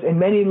because in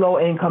many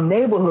low-income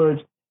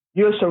neighborhoods,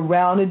 you're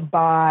surrounded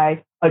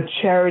by a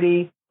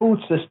charity food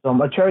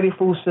system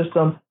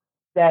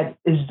that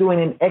is doing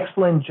an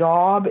excellent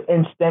job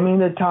in stemming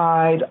the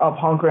tide of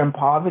hunger and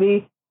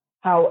poverty.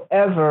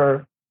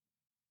 However,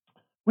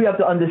 we have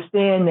to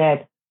understand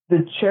that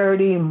the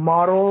charity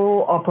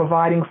model of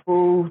providing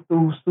food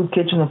through soup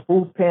kitchen and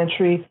food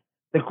pantry,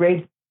 the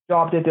great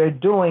job that they're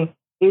doing,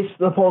 is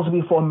supposed to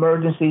be for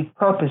emergency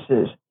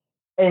purposes.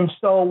 And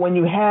so when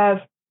you have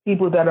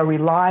people that are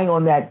relying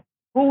on that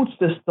food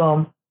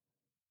system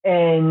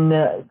and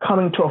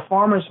coming to a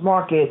farmer's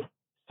market,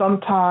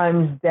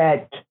 sometimes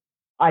that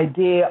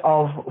idea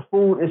of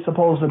food is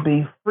supposed to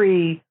be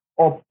free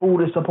or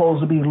food is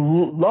supposed to be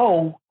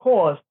low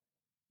cost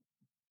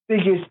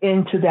figures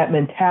into that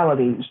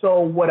mentality. So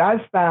what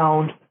I've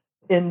found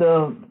in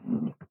the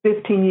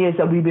 15 years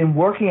that we've been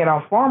working at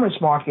our farmers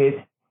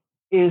market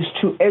is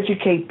to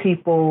educate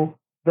people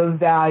the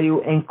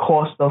value and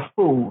cost of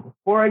food.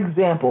 For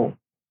example,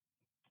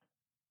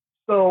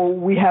 so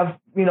we have,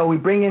 we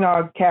bring in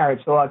our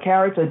carrots. So our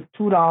carrots are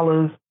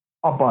 $2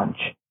 a bunch.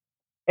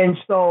 And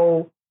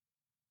so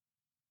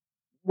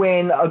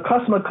when a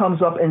customer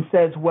comes up and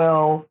says,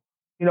 well,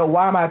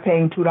 why am I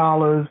paying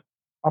 $2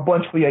 a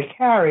bunch for your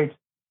carrots,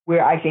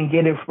 where I can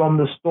get it from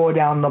the store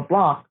down the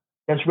block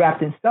that's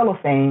wrapped in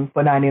cellophane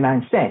for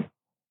 99 cents.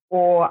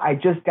 Or I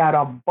just got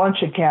a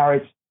bunch of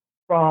carrots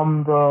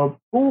from the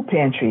food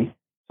pantry.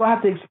 So I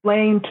have to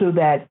explain to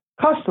that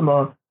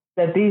customer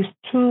that these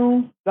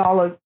 $2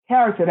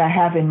 carrots that I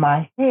have in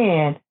my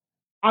hand,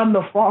 I'm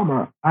the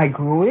farmer. I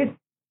grew it.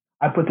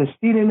 I put the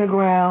seed in the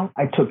ground.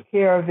 I took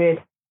care of it.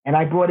 And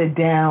I brought it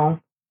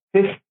down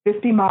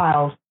 50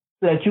 miles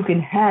so that you can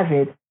have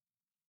it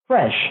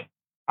fresh.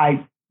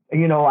 I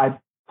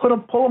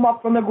pull them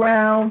up from the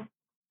ground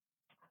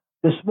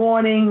this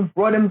morning,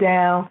 brought them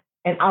down,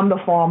 and I'm the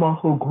farmer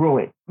who grew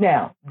it.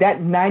 Now, that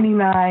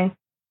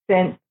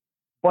 99-cent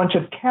bunch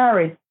of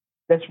carrots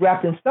that's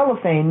wrapped in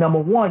cellophane, number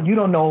one, you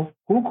don't know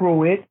who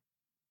grew it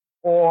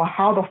or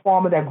how the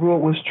farmer that grew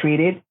it was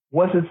treated.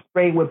 Was it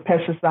sprayed with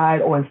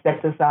pesticide or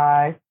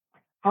insecticide?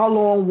 How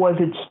long was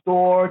it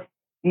stored,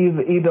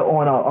 either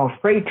on a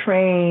freight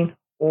train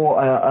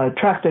or a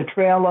tractor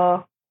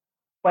trailer?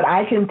 But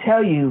I can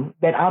tell you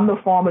that I'm the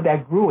farmer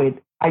that grew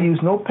it. I use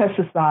no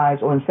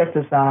pesticides or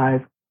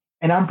insecticides,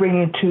 and I'm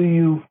bringing it to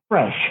you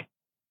fresh.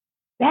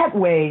 That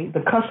way, the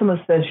customer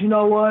says, you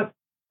know what?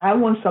 I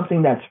want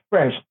something that's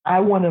fresh. I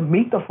want to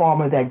meet the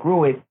farmer that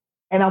grew it,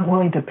 and I'm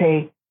willing to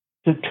pay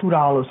the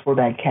 $2 for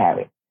that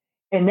carrot.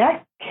 And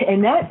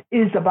that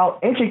is about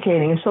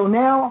educating. And so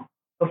now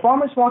the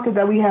farmers market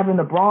that we have in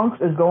the Bronx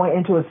is going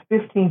into its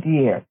 15th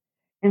year.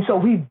 And so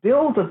we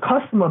build a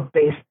customer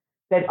base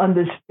that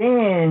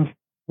understands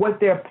what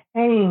they're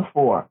paying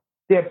for.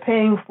 They're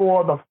paying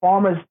for the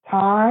farmer's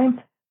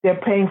time,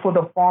 they're paying for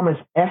the farmer's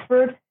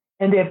effort,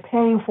 and they're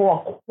paying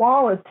for a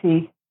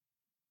quality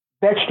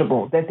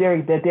vegetable that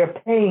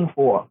they're paying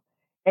for.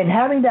 And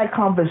having that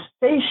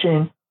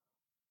conversation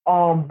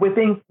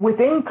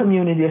within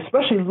community,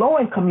 especially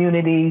low-income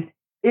communities,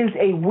 is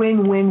a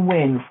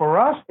win-win-win. For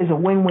us, is a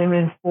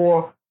win-win-win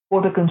for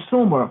the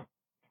consumer.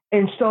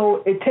 And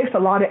so it takes a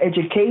lot of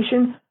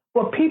education,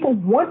 but people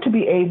want to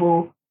be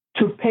able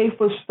to pay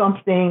for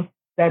something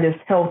that is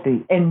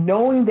healthy, and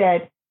knowing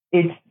that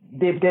it's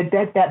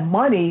that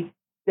money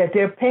that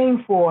they're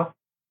paying for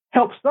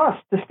helps us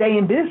to stay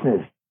in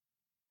business,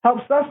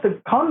 helps us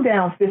to come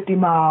down 50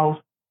 miles,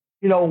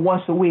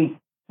 once a week to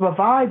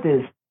provide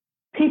this.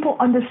 people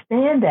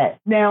understand that.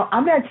 Now,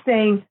 I'm not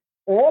saying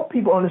all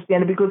people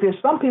understand it, because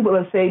there's some people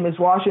that say, Ms.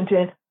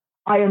 Washington,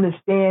 I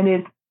understand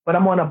it, but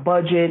I'm on a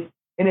budget,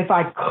 and if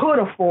I could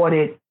afford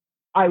it,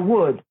 I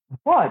would.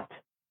 But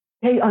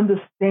they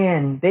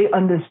understand. They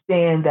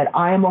understand that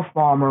I am a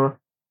farmer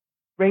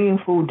bringing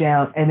food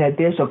down, and that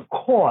there's a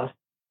cost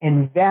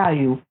and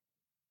value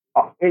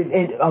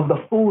of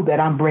the food that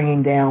I'm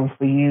bringing down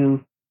for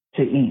you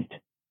to eat.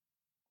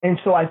 And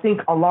so I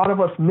think a lot of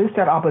us miss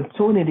that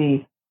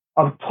opportunity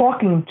of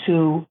talking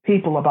to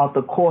people about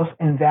the cost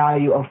and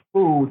value of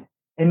food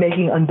and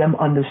making them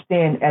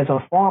understand, as a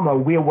farmer,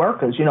 we're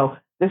workers.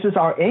 This is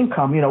our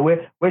income.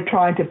 We're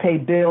trying to pay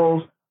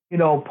bills,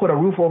 put a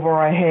roof over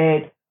our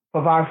head,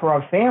 provide for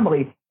our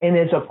family, and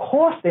there's a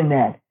cost in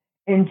that.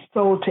 And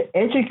so to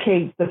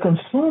educate the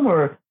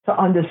consumer to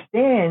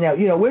understand that,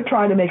 we're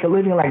trying to make a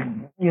living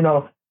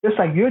just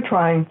like you're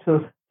trying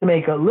to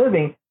make a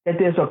living, that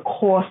there's a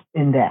cost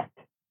in that.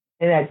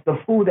 And that the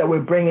food that we're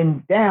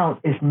bringing down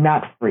is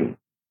not free.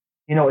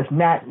 It's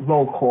not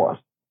low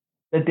cost.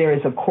 That there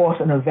is a cost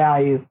and a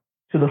value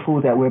to the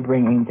food that we're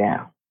bringing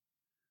down.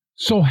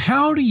 So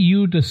how do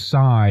you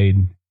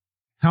decide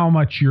how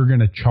much you're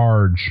going to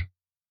charge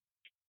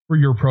for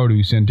your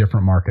produce in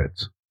different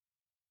markets?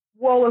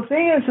 Well, the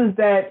thing is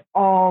that,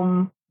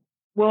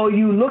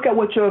 you look at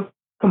what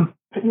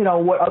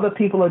other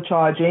people are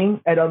charging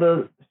at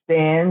other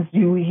stands.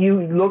 You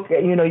look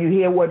at, you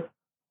hear what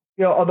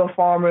other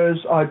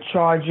farmers are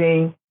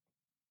charging,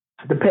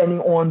 depending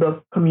on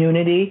the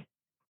community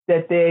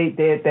that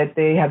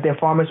they have their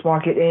farmers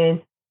market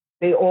in.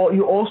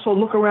 You also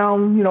look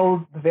around,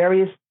 the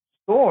various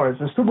stores,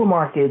 the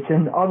supermarkets,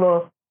 and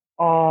other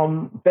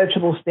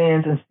vegetable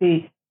stands, and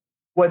see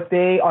what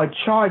they are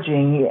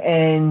charging,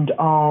 and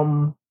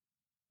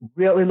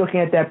really looking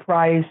at that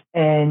price,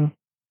 and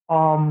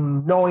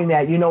knowing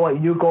that,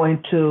 you're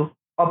going to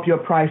up your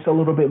price a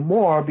little bit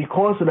more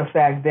because of the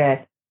fact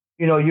that,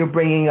 you're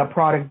bringing a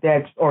product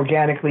that's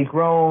organically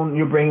grown.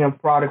 You're bringing a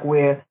product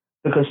where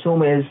the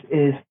consumer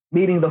is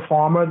meeting the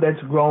farmer that's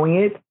growing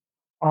it.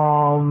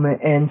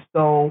 And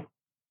so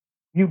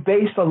you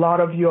base a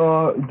lot of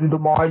the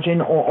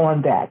margin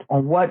on that,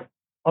 on what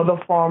other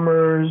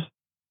farmers,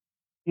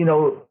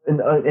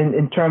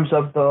 in terms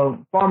of the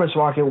farmers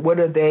market, what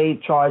are they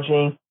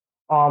charging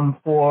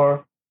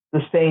for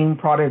the same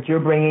product you're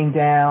bringing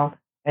down,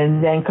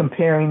 and then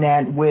comparing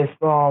that with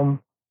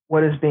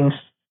what is being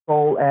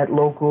sold at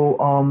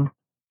local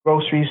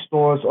grocery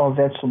stores or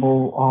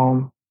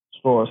vegetable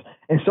stores.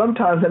 And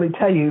sometimes, let me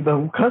tell you,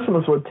 the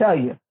customers will tell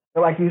you,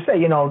 like you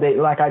say,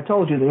 like I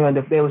told you,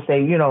 they would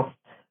say,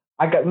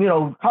 I got,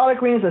 collard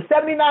greens are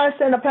 79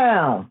 cents a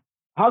pound.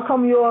 How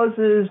come yours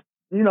is,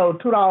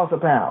 $2 a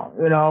pound,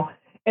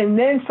 And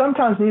then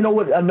sometimes,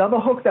 what another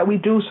hook that we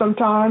do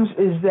sometimes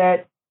is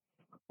that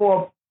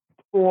for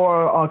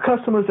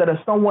customers that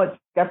are somewhat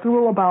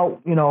skeptical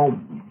about,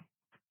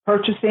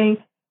 purchasing,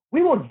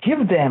 we will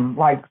give them,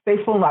 like,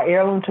 say, for our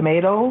heirloom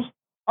tomatoes.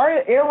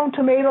 Our heirloom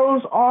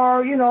tomatoes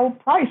are,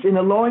 priced in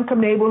a low-income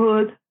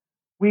neighborhood.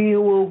 We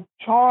will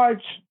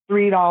charge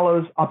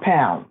 $3 a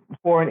pound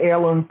for an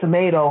heirloom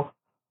tomato,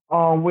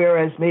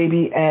 whereas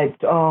maybe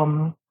at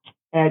a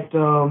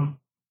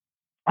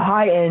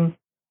high-end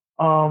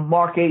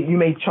market, you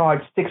may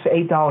charge $6 or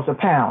 $8 a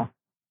pound.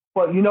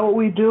 But you know what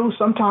we do?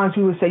 Sometimes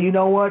we would say, you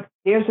know what?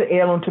 Here's an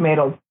heirloom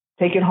tomato.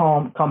 Take it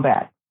home. Come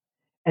back.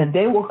 And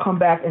they will come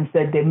back and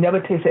say they've never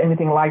tasted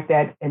anything like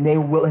that, and they're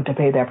willing to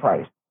pay that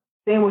price.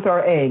 Same with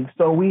our eggs.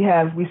 So we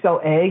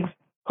sell eggs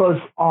because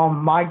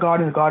my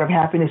garden, the Garden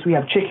of Happiness, we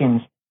have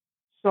chickens.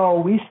 So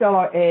we sell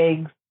our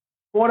eggs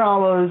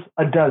 $4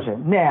 a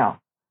dozen. Now,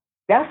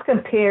 that's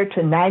compared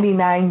to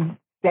 99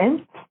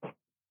 cents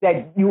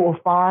that you will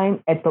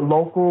find at the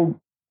local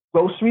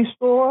grocery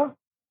store.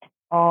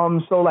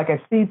 So like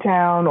at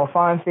Seatown or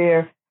Farm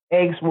Fair,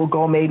 eggs will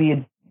go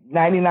maybe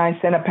 99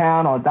 cents a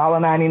pound or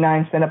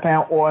 $1.99 a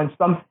pound, or in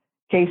some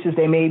cases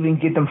they may even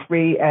get them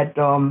free at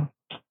a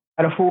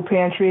food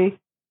pantry.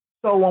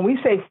 So when we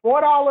say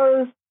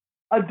 $4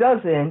 a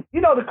dozen,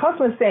 the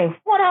customer is saying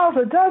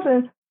 $4 a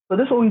dozen. So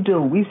this is what we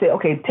do. We say,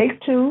 okay,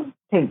 take two.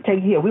 Take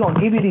here. We're gonna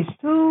give you these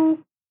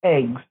 2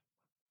 eggs.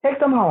 Take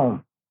them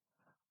home.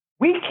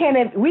 We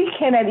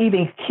cannot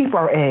even keep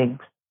our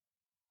eggs.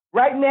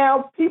 Right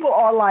now, people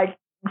are like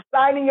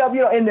signing up,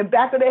 in the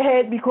back of their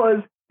head,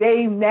 because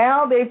they've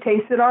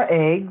tasted our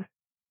eggs,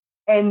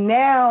 and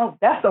now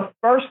that's the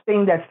first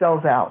thing that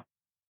sells out.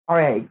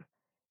 Our eggs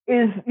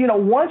is,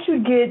 once you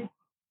get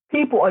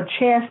people a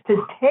chance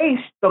to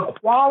taste the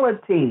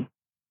quality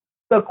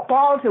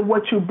of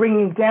what you're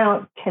bringing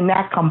down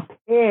cannot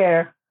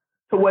compare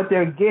to what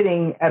they're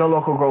getting at a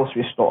local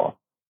grocery store.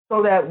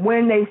 So that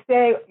when they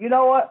say, you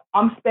know what,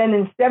 I'm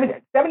spending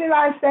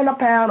 79 cents a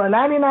pound or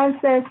 99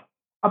 cents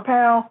a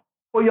pound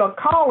for your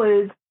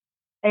collards,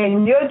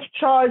 and you're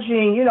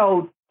charging,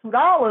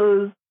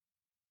 $2,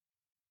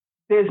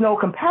 there's no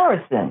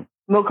comparison.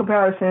 No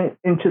comparison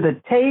into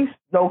the taste,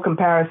 no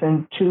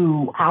comparison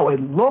to how it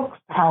looks,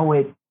 how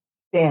it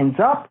stands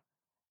up.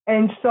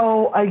 And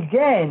so,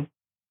 again,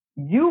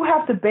 you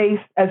have to base,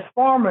 as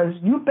farmers,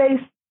 you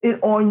base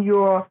it on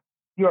your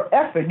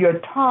effort, your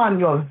time,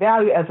 your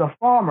value as a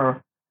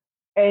farmer,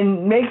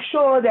 and make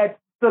sure that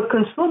the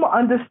consumer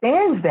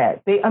understands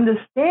that. They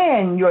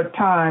understand your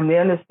time, they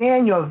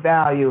understand your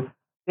value,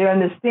 they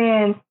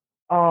understand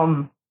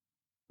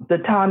the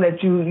time that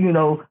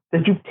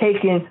that you've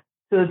taken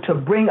to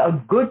bring a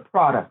good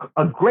product,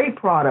 a great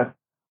product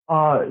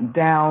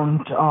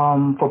down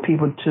for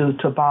people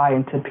to buy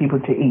and to people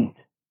to eat.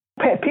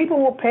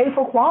 People will pay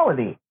for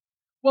quality.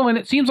 Well, and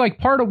it seems like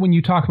part of when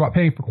you talk about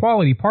paying for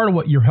quality, part of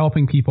what you're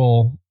helping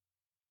your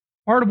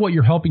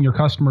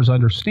customers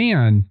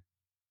understand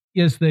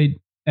is that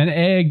an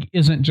egg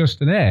isn't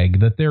just an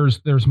egg, that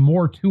there's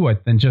more to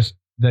it than just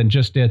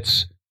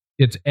its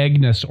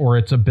eggness or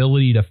its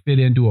ability to fit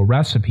into a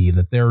recipe,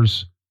 that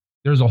there's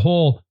a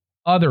whole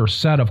other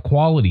set of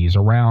qualities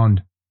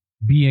around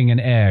being an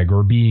egg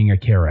or being a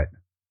carrot.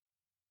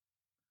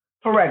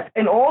 Correct.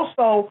 And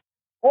also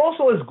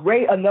is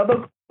great.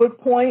 Another good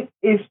point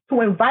is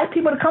to invite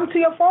people to come to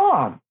your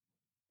farm.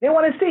 They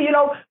want to see,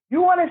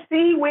 you want to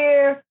see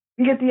where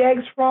you get the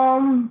eggs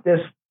from.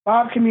 There's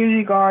 5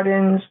 community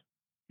gardens.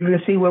 You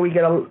can see where we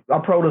get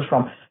our produce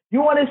from.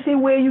 You want to see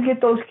where you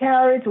get those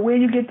carrots, where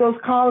you get those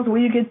collards,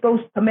 where you get those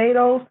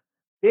tomatoes.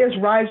 There's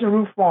Rise and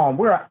Root Farm.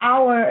 We're an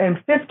hour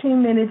and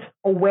 15 minutes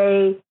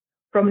away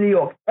from New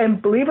York. And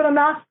believe it or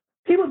not,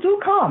 people do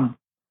come.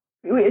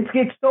 It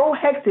gets so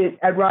hectic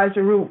at Rise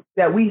and Root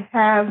that we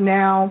have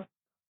now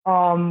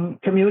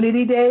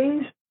community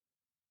days.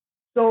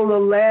 So the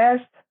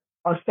last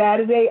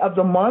Saturday of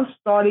the month,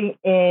 starting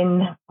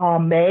in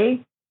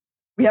May,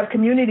 we have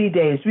community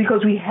days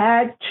because we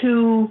had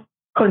to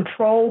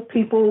control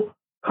people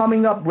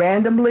coming up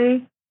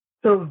randomly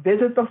to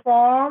visit the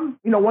farm.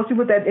 Once we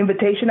put that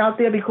invitation out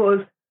there, because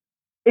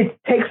it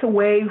takes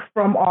away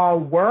from our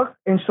work.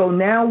 And so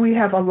now we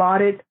have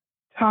allotted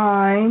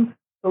time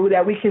so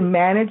that we can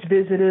manage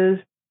visitors,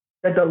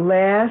 that the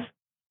last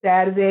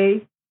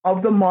Saturday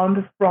of the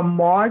month from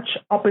March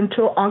up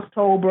until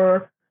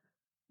October,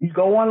 you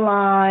go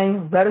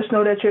online, let us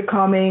know that you're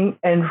coming,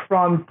 and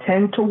from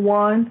 10 to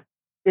 1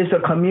 is a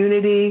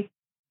community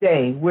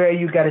day where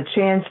you got a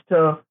chance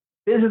to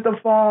visit the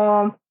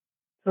farm,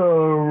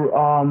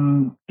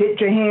 to get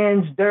your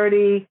hands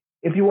dirty.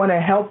 If you want to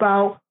help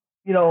out,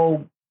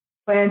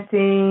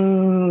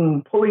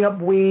 planting, pulling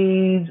up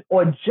weeds,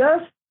 or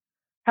just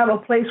have a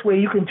place where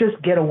you can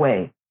just get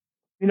away.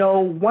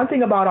 One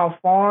thing about our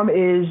farm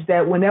is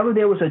that whenever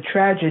there was a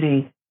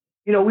tragedy,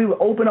 we would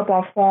open up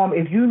our farm.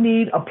 If you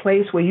need a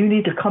place where you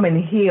need to come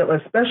and heal,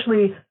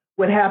 especially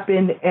what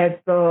happened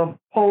at the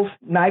Pulse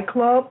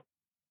nightclub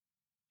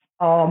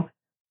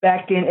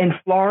back in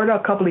Florida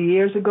a couple of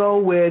years ago,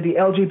 where the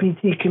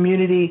LGBT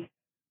community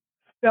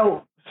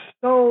felt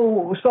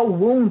so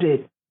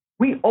wounded,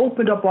 we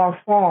opened up our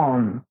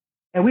farm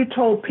and we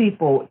told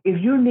people,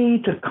 if you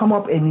need to come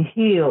up and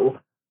heal,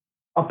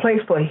 a place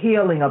for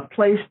healing, a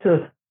place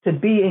to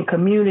be in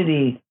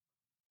community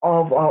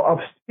of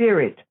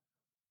spirit,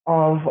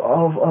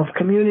 of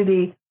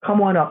community,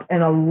 come on up.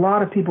 And a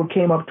lot of people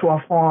came up to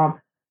our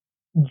farm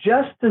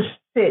just to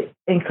sit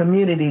in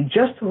community,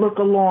 just to look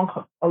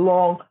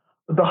along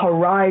the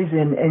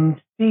horizon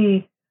and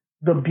see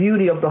the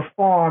beauty of the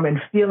farm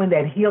and feeling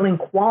that healing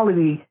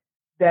quality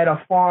that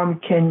a farm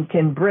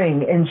can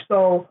bring. And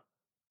so,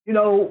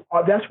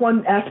 that's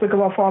one aspect of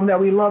our farm that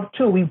we love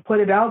too. We put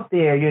it out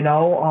there,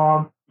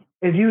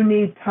 if you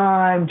need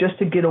time just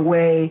to get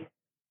away,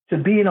 to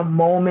be in a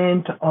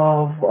moment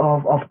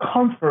of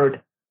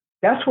comfort,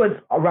 that's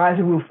what a Rise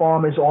and Root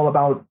Farm is all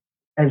about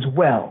as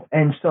well.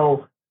 And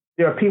so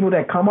there are people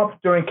that come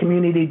up during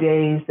community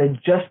days that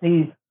just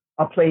need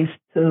a place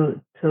to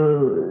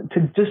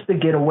just to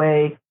get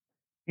away,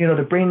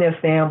 to bring their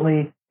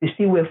family, to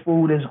see where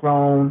food is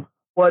grown,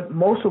 but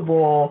most of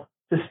all,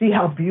 to see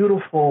how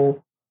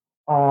beautiful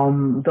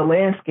the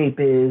landscape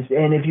is.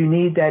 And if you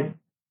need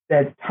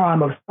that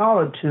time of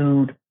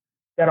solitude,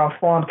 that our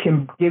farm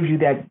can give you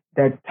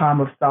that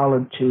time of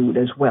solitude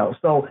as well.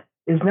 So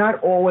it's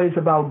not always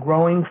about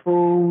growing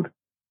food,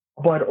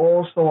 but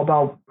also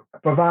about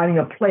providing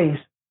a place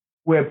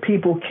where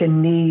people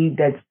can need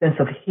that sense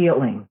of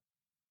healing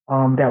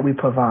that we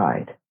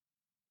provide,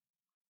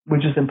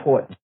 which is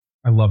important.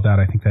 I love that.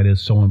 I think that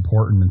is so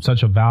important and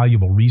such a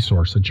valuable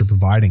resource that you're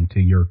providing to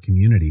your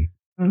community.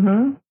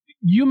 Mm-hmm.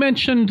 You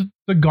mentioned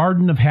the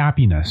Garden of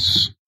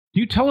Happiness.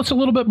 Can you tell us a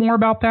little bit more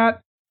about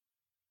that?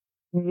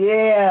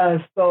 Yeah,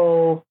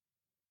 so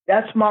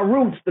that's my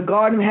roots, the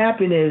Garden of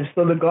Happiness.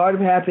 So the Garden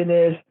of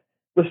Happiness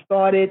was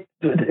started,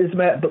 as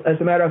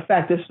a matter of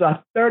fact, this is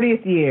our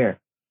 30th year.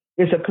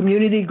 It's a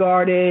community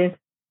garden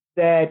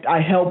that I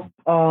helped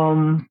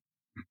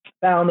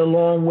found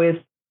along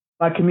with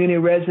my community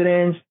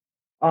residents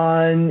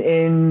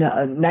in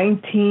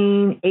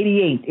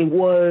 1988. It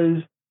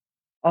was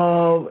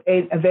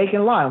a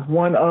vacant lot,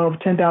 one of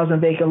 10,000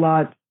 vacant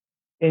lots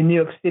in New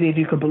York City, if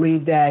you could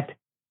believe that.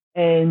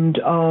 And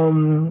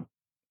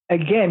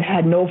again,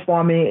 had no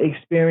farming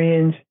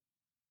experience,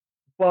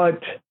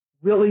 but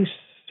really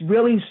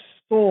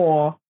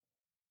saw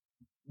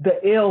the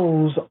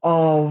ills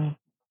of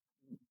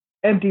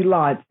empty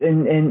lots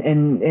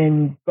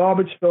and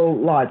garbage-filled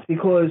lots,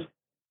 because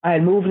I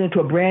had moved into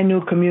a brand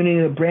new community,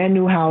 a brand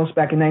new house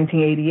back in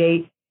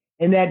 1988,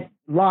 and that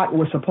lot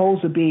was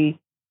supposed to be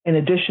an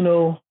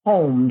additional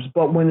homes,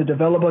 but when the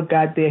developer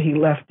got there, he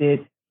left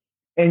it.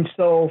 And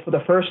so for the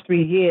first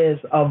 3 years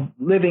of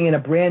living in a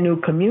brand new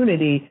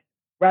community,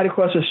 right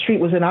across the street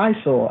was an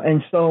eyesore.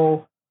 And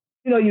so,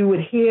 you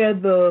would hear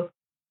the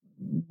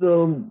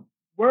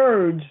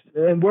words,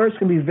 and words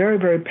can be very,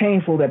 very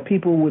painful, that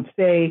people would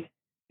say,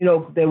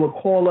 they would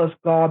call us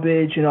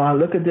garbage.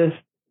 Look at this,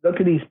 look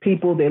at these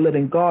people. They live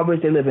in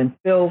garbage. They live in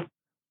filth.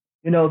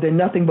 They're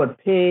nothing but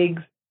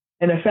pigs.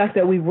 And the fact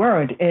that we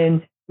weren't,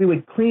 and we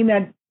would clean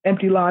that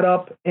empty lot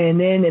up, and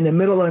then in the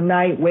middle of the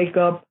night, wake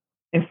up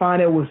and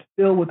find it was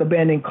filled with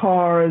abandoned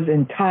cars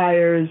and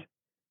tires.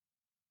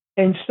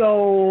 And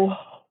so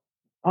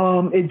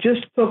it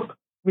just took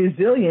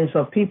resilience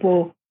of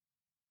people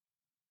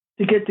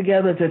to get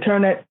together to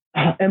turn that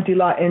empty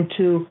lot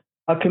into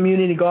a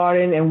community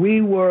garden. And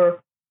we were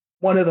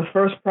one of the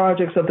first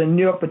projects of the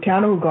New York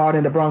Botanical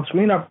Garden, the Bronx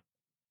Green Up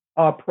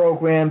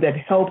program, that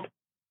helped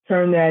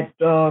turn that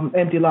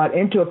empty lot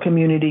into a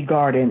community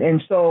garden.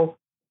 And so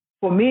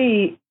for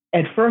me,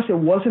 at first, it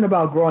wasn't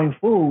about growing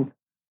food,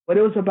 but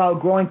it was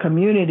about growing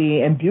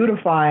community and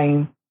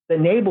beautifying the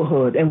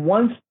neighborhood. And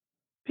once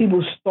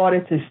people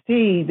started to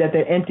see that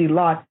the empty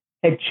lot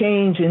had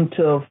changed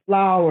into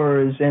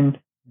flowers and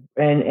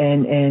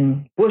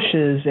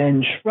bushes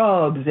and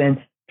shrubs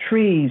and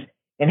trees,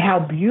 and how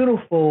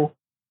beautiful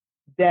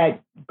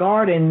that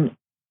garden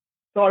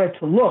started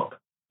to look,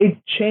 it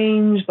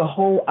changed the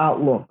whole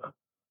outlook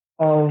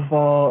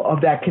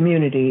of that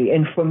community.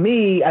 And for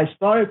me, I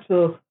started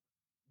to,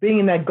 being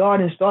in that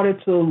garden,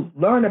 started to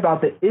learn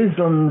about the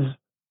isms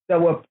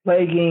that were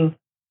plaguing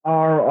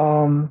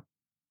our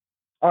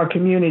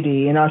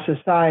community and our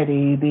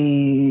society,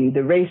 the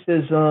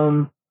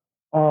racism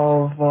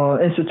of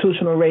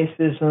institutional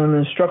racism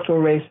and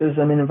structural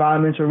racism and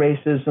environmental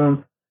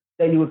racism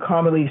that you would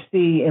commonly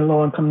see in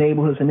low-income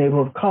neighborhoods and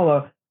neighborhood of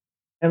color,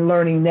 and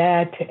learning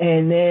that,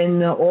 and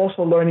then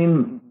also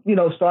learning,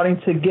 starting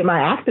to get my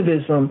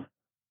activism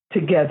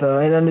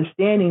together and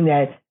understanding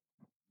that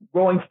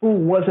growing food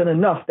wasn't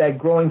enough, that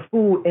growing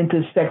food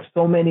intersects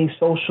so many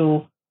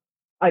social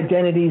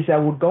identities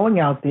that were going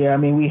out there. I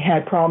mean, we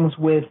had problems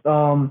with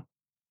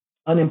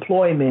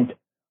unemployment,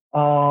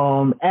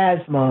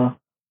 asthma,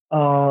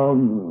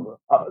 no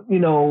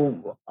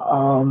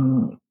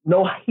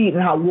heat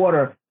and hot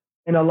water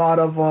in a lot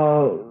of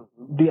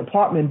the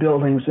apartment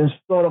buildings, and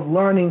sort of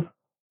learning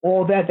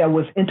all that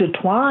was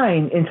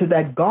intertwined into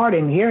that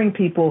garden, hearing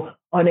people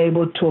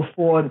unable to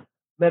afford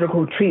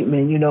medical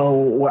treatment,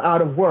 were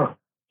out of work,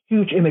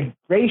 huge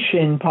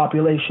immigration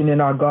population in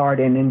our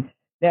garden, and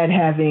that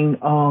having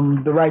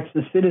the rights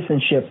to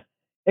citizenship.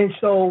 And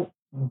so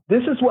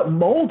this is what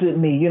molded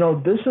me,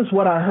 this is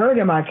what I heard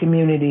in my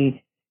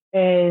community.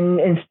 And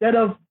instead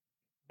of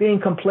being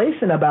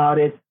complacent about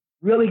it,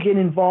 really get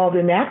involved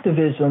in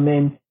activism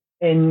and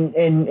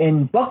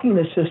bucking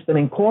the system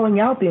and calling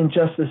out the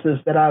injustices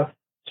that I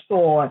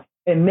saw,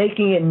 and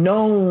making it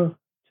known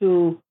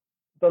to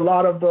a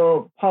lot of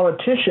the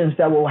politicians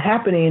that were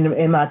happening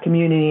in my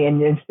community,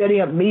 and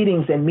setting up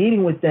meetings and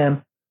meeting with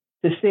them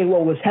to say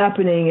what was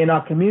happening in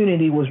our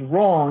community was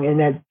wrong and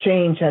that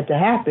change had to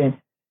happen.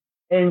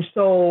 And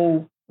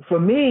so for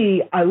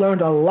me, I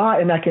learned a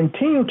lot, and I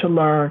continue to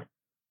learn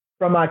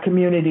from my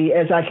community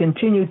as I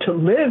continue to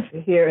live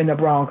here in the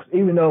Bronx,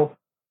 even though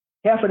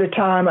half of the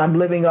time I'm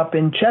living up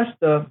in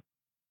Chester,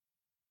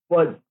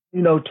 but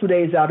 2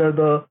 days out of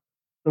the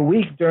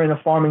week during the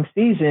farming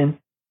season,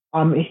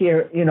 I'm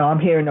here, I'm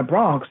here in the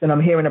Bronx, and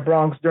I'm here in the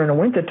Bronx during the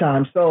winter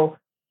time. So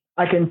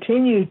I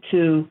continue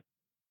to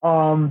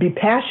be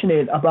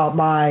passionate about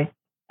my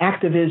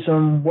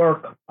activism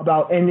work,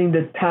 about ending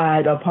the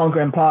tide of hunger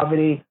and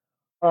poverty,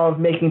 of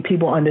making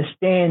people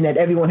understand that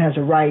everyone has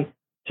a right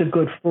to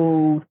good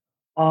food,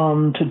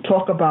 to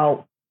talk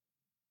about,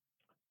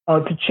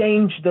 to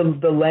change the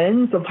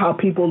lens of how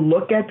people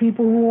look at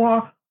people who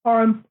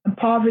are in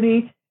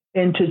poverty,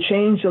 and to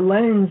change the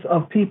lens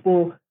of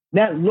people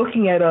not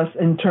looking at us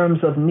in terms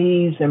of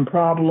needs and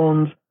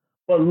problems,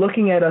 but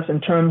looking at us in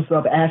terms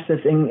of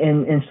assets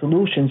and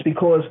solutions.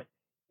 Because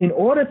in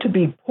order to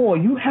be poor,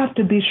 you have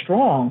to be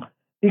strong,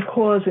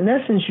 because in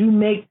essence, you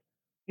make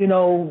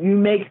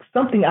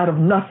something out of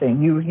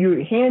nothing.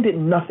 You're handed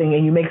nothing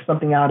and you make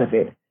something out of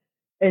it.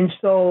 And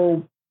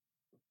so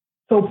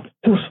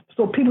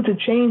people to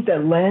change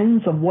that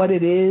lens of what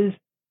it is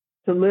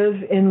to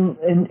live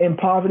in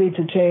poverty,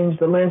 to change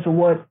the lens of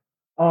what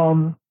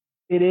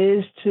it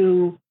is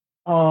to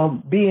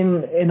be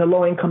in a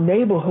low-income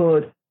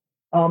neighborhood.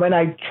 And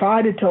I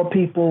try to tell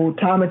people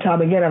time and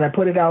time again, and I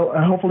put it out,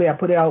 and hopefully I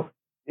put it out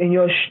in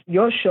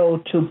your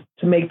show to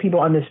make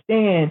people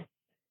understand,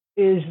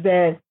 is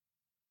that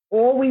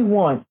all we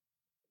want,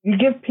 you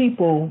give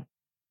people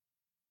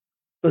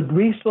the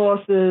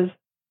resources,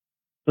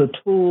 the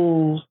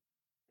tools,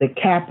 the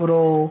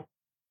capital,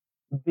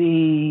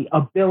 the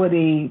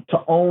ability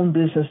to own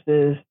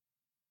businesses,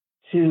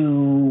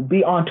 to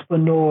be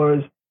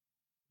entrepreneurs,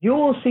 you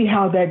will see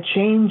how that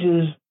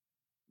changes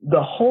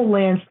the whole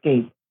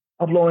landscape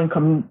of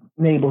low-income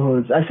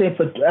neighborhoods. I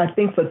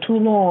think for too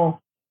long,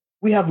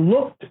 we have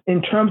looked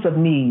in terms of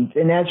needs,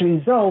 and as a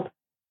result,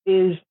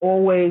 is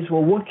always,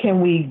 well, what can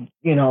we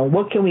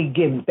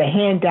give? The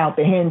handout,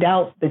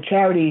 the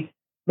charity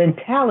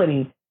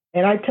mentality.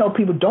 And I tell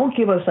people, don't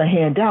give us a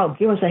handout,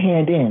 give us a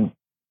hand in.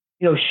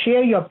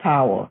 Share your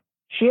power,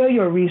 share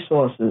your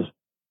resources.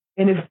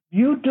 And if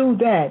you do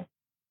that,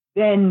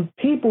 then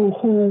people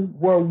who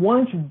were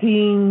once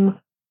deemed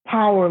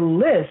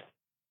powerless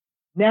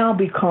now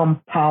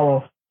become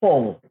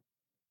powerful.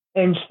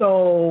 And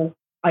so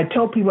I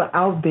tell people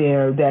out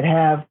there that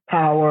have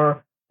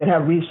power, that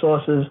have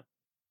resources,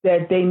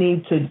 that they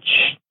need to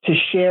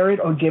share it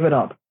or give it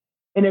up.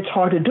 And it's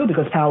hard to do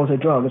because power is a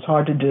drug. It's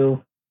hard to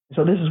do.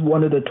 So this is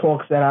one of the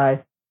talks that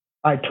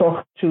I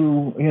talk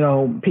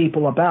to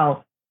people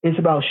about. It's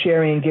about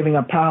sharing and giving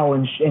up power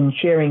and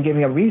sharing,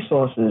 giving up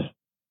resources.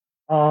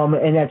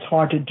 And that's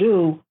hard to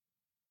do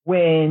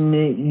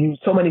when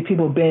so many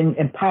people have been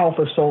in power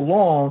for so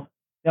long.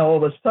 Now all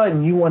of a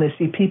sudden you want to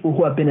see people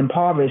who have been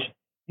impoverished.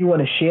 You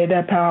want to share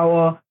that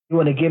power. You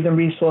want to give them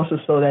resources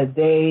so that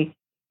they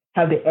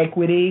have the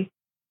equity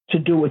to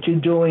do what you're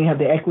doing, have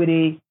the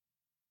equity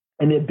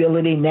and the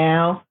ability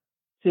now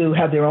to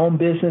have their own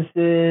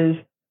businesses,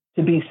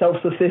 to be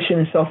self-sufficient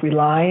and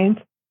self-reliant.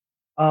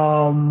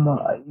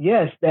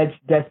 Yes,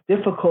 that's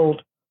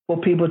difficult for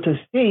people to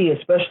see,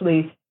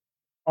 especially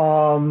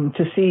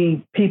to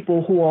see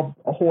people who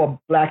are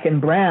Black and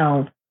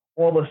brown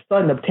all of a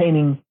sudden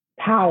obtaining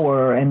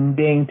power and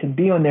being to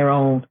be on their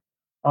own.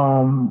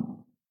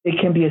 It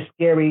can be a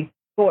scary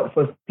thought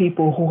for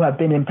people who have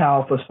been in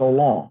power for so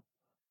long.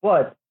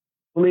 But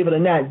believe it or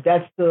not,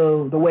 that's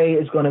the way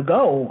it's going to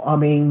go. I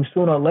mean,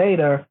 sooner or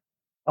later,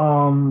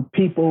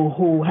 people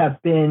who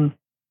have been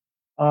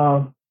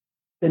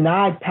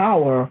denied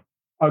power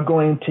are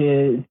going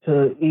to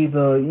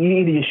either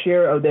you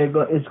share or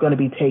it's going to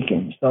be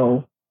taken.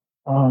 So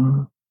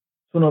sooner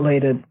or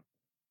later,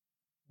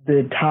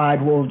 the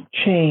tide will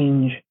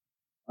change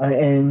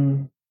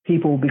and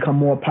people will become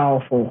more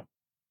powerful.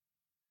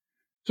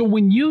 So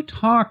when you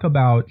talk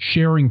about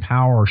sharing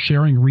power,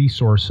 sharing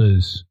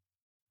resources,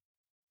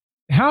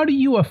 how do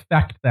you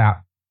affect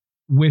that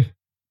with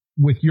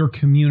your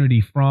community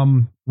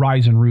from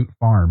Rise and Root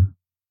Farm?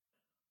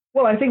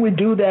 Well, I think we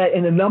do that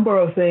in a number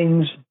of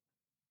things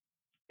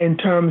in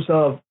terms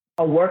of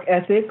our work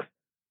ethics,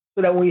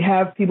 so that we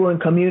have people in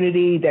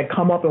community that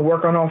come up and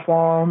work on our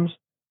farms.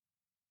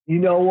 You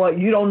know what?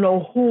 You don't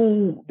know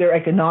who their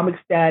economic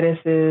status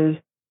is.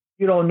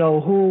 You don't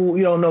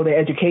know their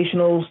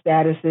educational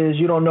status is.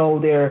 You don't know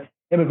their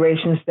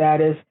immigration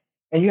status.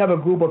 And you have a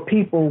group of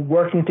people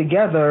working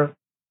together,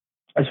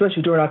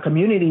 especially during our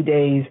community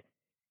days.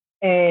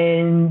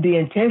 And the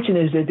intention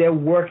is that they're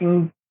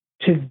working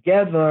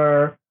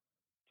together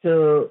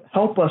to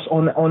help us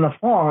on the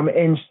farm.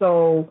 And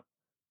so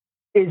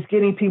it's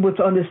getting people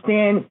to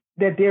understand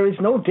that there is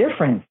no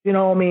difference.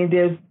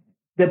 There's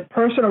the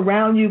person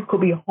around you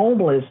could be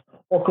homeless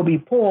or could be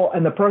poor,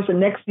 and the person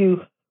next to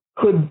you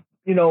could,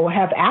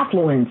 have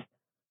affluence,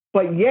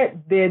 but yet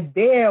they're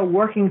there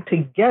working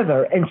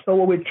together. And so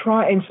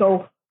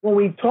when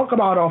we talk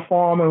about our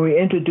farm and we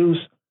introduce,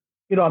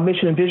 our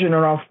mission and vision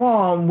on our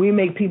farm, we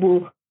make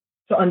people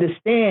to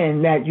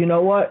understand that,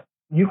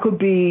 you could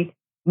be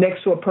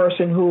next to a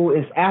person who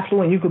is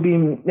affluent, you could be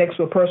next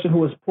to a person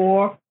who is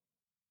poor.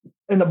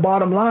 And the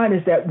bottom line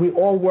is that we're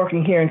all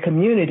working here in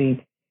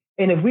community.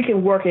 And if we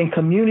can work in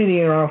community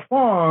in our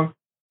farm,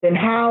 then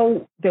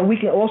we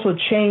can also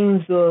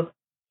change the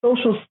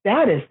social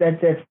status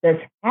that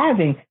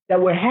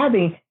we're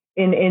having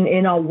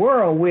in our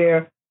world,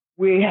 where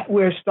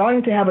we're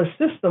starting to have a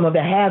system of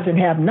the haves and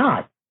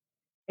have-nots,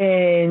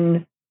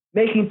 and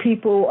making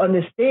people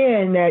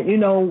understand that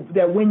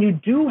that when you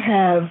do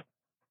have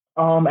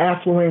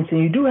affluence and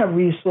you do have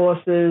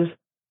resources,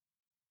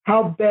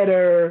 how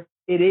better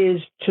it is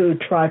to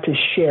try to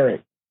share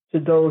it to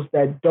those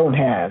that don't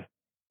have.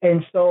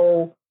 And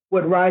so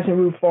what Rise and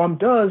Root Farm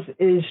does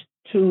is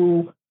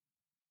to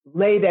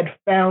lay that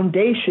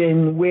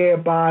foundation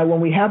whereby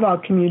when we have our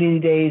community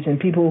days and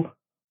people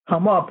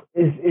come up,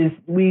 is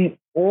we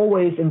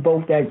always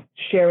invoke that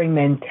sharing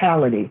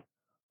mentality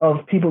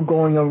of people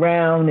going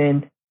around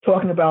and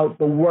talking about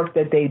the work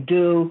that they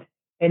do,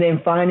 and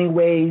then finding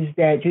ways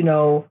that,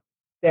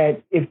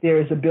 that if there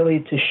is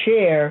ability to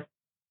share,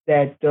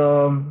 that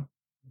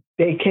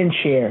they can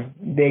share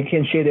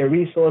their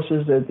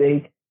resources, that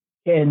they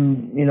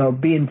can,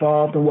 be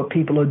involved in what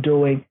people are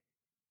doing.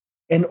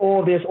 And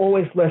there's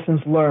always lessons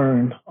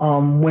learned.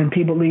 When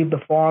people leave the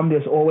farm,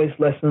 there's always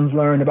lessons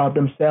learned about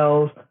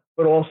themselves,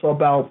 but also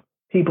about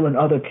people in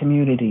other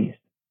communities,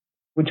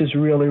 which is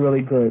really,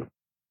 really good.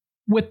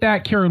 With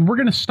that, Karen, we're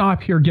going to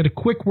stop here, get a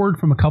quick word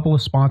from a couple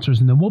of sponsors,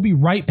 and then we'll be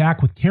right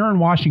back with Karen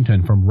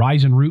Washington from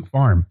Rise and Root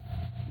Farm.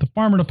 The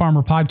Farmer to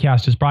Farmer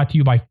podcast is brought to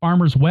you by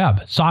Farmers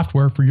Web,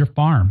 software for your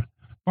farm.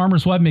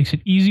 Farmers Web makes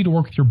it easy to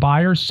work with your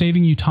buyers,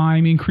 saving you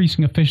time,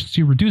 increasing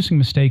efficiency, reducing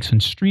mistakes,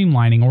 and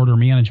streamlining order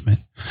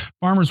management.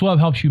 Farmers Web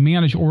helps you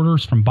manage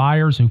orders from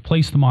buyers who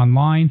place them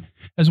online,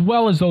 as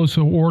well as those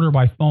who order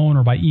by phone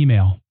or by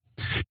email.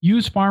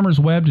 Use Farmers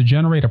Web to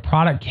generate a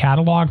product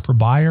catalog for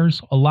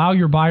buyers, allow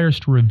your buyers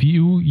to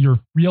review your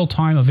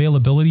real-time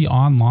availability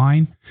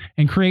online,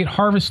 and create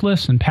harvest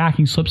lists and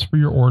packing slips for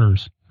your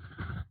orders.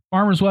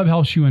 Farmers Web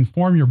helps you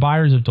inform your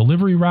buyers of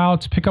delivery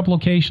routes, pickup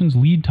locations,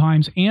 lead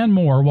times, and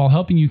more while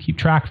helping you keep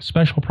track of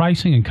special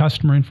pricing and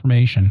customer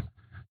information.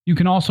 You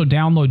can also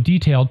download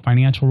detailed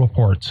financial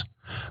reports.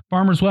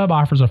 Farmers Web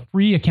offers a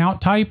free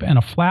account type and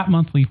a flat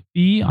monthly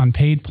fee on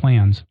paid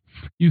plans.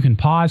 You can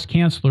pause,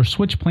 cancel, or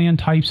switch plan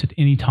types at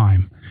any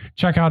time.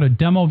 Check out a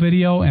demo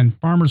video and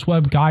Farmers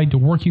Web guide to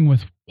working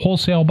with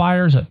wholesale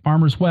buyers at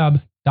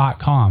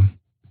farmersweb.com.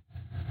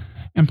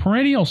 And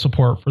perennial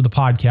support for the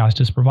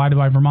podcast is provided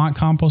by Vermont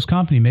Compost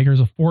Company,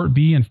 makers of Fort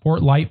V and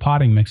Fort Light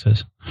potting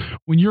mixes.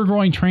 When you're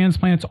growing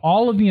transplants,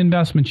 all of the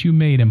investments you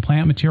made in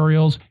plant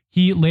materials,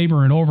 heat,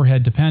 labor, and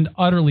overhead depend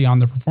utterly on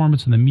the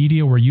performance of the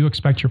media where you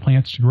expect your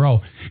plants to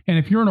grow. And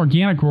if you're an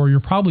organic grower, you're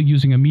probably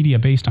using a media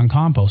based on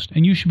compost,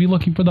 and you should be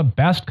looking for the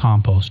best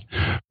compost.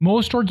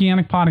 Most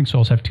organic potting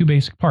soils have two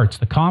basic parts,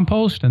 the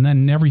compost and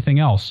then everything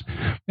else.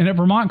 And at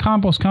Vermont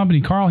Compost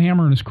Company, Carl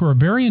Hammer and his crew are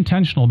very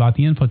intentional about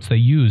the inputs they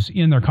use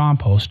in their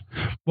compost.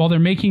 While they're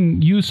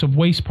making use of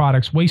waste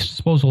products, waste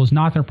disposal is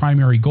not their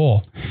primary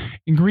goal.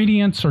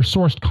 Ingredients are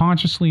sourced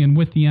consciously and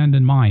with the end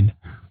in mind.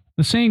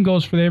 The same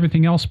goes for the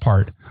everything else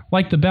part.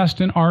 Like the best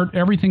in art,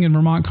 everything in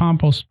Vermont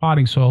compost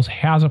potting soils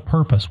has a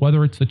purpose,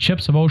 whether it's the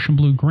chips of ocean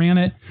blue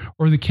granite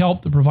or the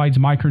kelp that provides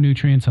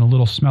micronutrients and a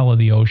little smell of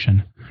the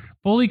ocean.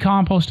 Fully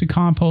composted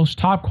compost,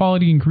 top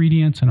quality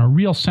ingredients, and a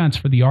real sense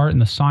for the art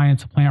and the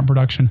science of plant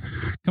production,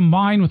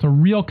 combined with a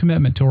real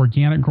commitment to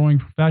organic growing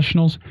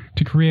professionals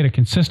to create a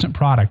consistent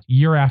product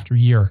year after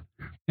year.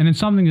 And in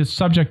something that's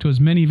subject to as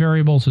many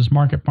variables as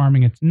market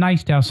farming, it's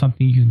nice to have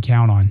something you can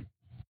count on.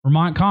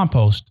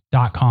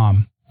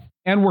 VermontCompost.com.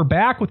 And we're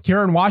back with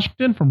Karen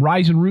Washington from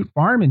Rise and Root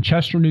Farm in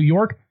Chester, New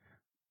York.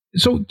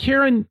 So,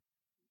 Karen,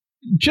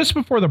 just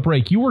before the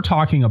break, you were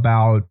talking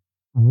about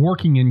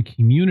working in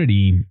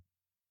community,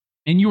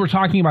 and you were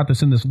talking about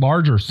this in this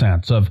larger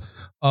sense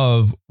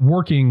of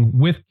working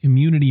with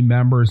community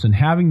members and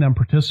having them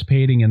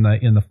participating in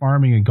the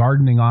farming and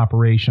gardening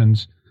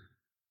operations.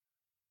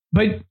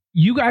 But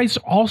you guys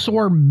also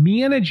are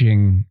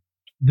managing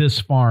this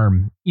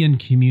farm in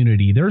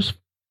community. There's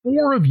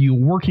 4 of you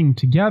working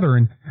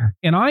together,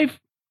 and I've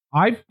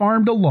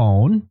farmed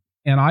alone,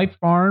 and I've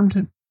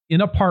farmed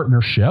in a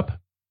partnership,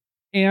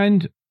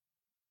 and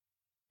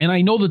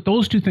I know that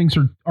those two things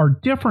are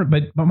different,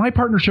 but my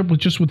partnership was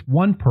just with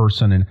one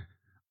person, and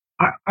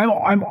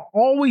I'm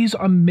always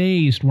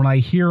amazed when I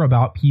hear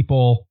about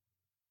people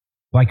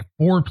like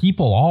 4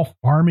 people all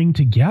farming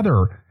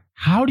together.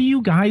 How do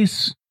you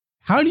guys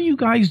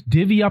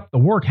divvy up the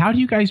work? How do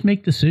you guys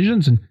make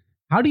decisions, and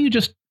how do you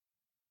just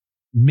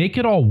make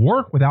it all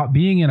work without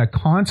being in a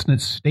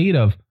constant state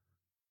of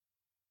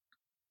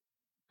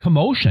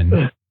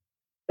commotion?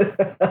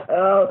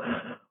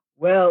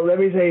 Well, let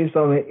me tell you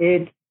something.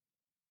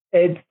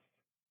 It's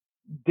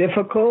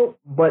difficult,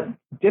 but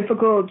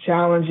difficult,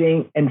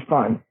 challenging, and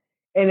fun.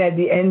 And at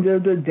the end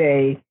of the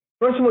day,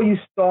 first of all, we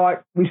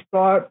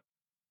start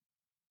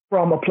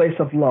from a place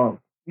of love.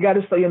 You got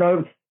to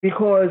start,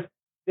 because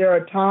there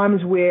are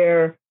times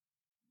where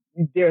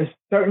there's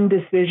certain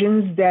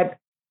decisions that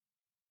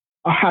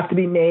have to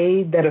be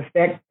made that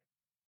affect,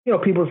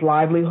 people's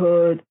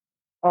livelihood.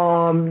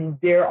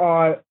 There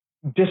are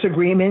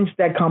disagreements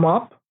that come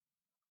up.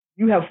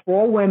 You have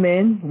 4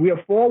 women. We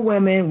have 4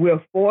 women. We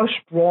have 4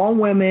 strong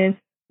women.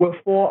 We're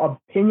 4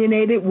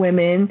 opinionated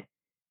women.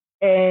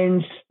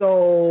 And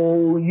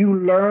so you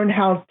learn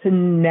how to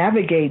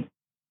navigate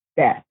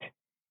that.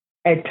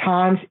 At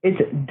times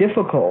it's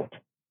difficult.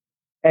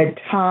 At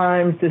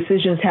times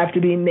decisions have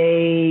to be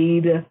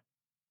made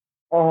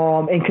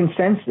in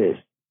consensus.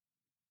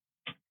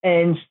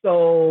 And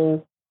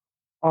so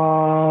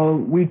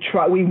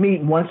we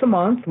meet once a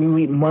month.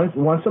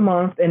 Once a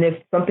month. And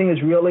if something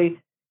is really,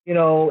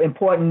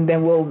 important,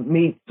 then we'll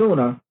meet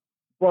sooner.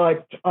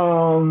 But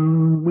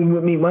we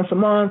meet once a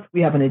month.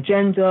 We have an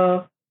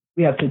agenda.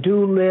 We have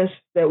to-do lists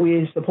that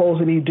we're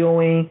supposed to be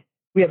doing.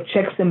 We have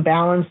checks and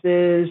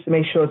balances to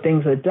make sure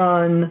things are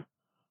done.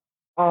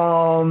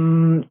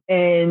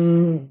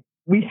 And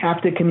we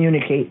have to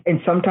communicate.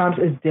 And sometimes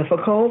it's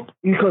difficult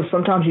because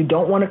sometimes you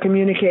don't want to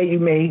communicate. You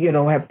may,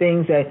 have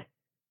things that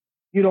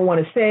you don't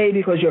want to say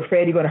because you're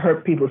afraid you're going to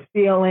hurt people's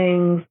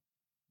feelings.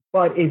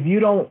 But if you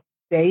don't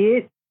say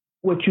it,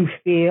 what you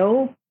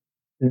feel,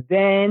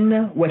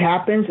 then what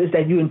happens is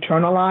that you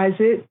internalize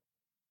it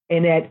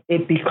and that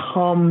it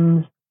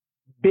becomes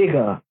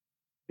bigger.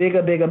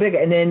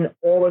 And then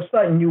all of a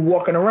sudden you're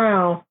walking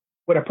around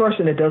with a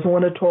person that doesn't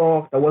want to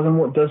talk, that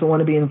doesn't want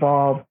to be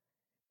involved.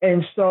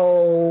 And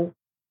so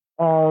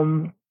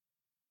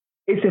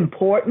it's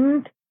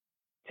important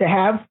to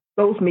have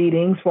those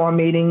meetings, farm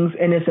meetings,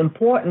 and it's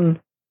important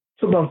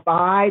to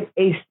provide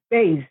a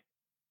space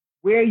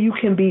where you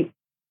can be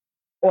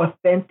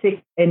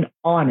authentic and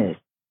honest.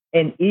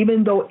 And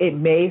even though it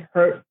may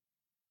hurt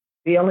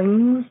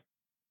feelings,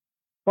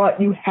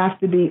 but you have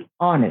to be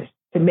honest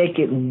to make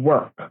it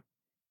work.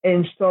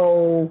 And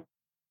so,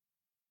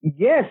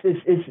 yes,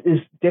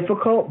 it's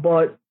difficult,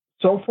 but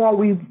so far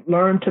we've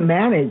learned to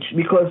manage,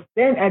 because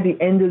then at the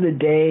end of the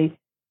day,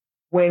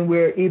 when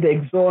we're either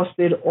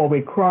exhausted or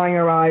we're crying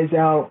our eyes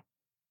out,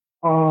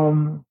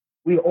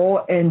 we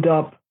all end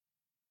up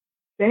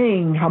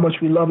saying how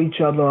much we love each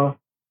other,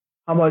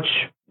 how much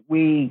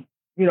we,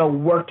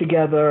 work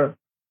together,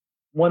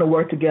 want to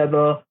work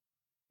together,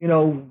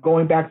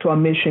 going back to our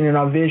mission and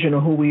our vision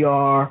of who we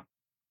are,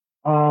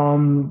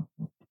 and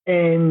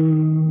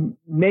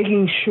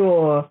making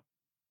sure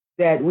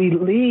that we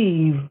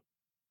leave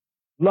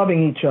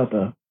loving each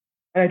other.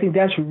 And I think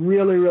that's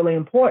really, really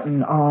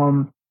important.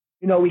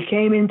 We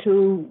came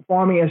into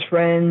farming as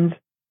friends,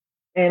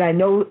 and I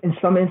know in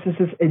some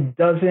instances it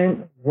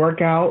doesn't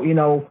work out.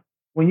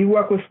 When you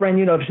work with friends,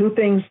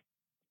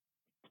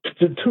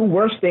 the two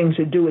worst things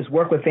to do is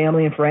work with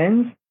family and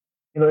friends.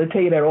 They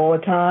tell you that all the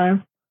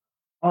time.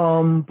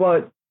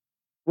 But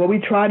what we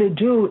try to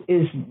do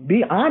is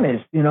be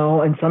honest,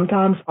 and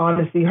sometimes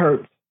honesty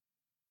hurts.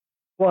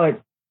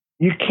 But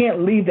you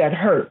can't leave that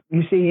hurt.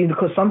 You see,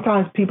 because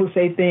sometimes people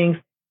say things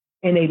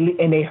and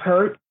they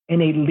hurt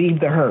and they leave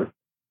the hurt.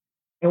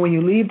 And when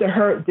you leave the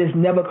hurt, there's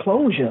never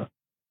closure.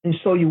 And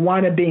so you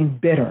wind up being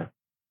bitter.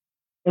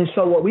 And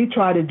so what we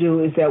try to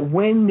do is that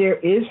when there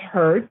is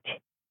hurt,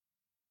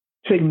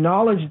 to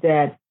acknowledge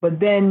that, but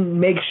then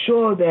make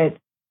sure that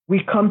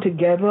we come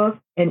together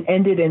and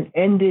end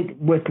it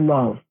with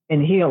love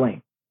and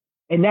healing.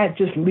 And not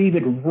just leave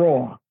it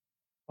raw.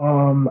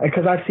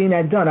 Because I've seen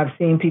that done. I've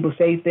seen people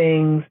say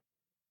things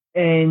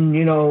and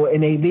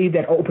they leave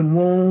that open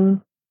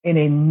wound and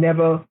they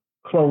never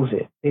close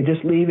it. They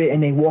just leave it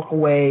and they walk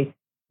away,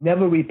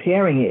 never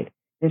repairing it.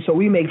 And so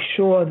we make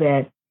sure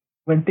that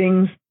when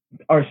things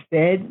are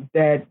said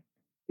that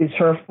is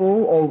hurtful,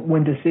 or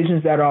when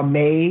decisions that are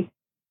made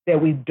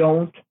that we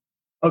don't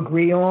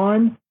agree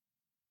on,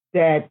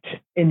 that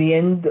in the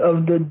end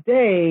of the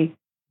day,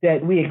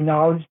 that we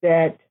acknowledge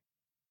that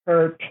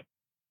hurt,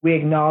 we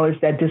acknowledge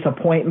that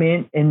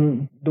disappointment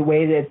in the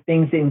way that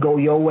things didn't go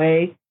your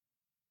way,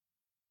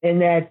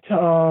 and that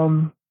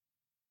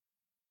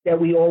that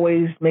we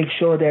always make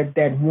sure that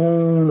that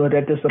wound or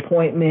that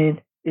disappointment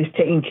is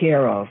taken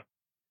care of.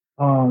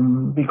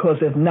 Because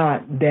if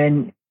not,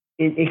 then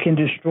it can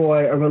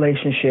destroy a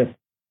relationship.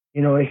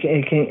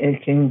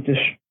 It can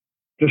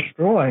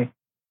destroy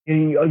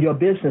your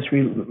business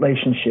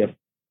relationship.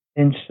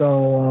 And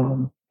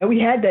so, and we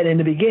had that in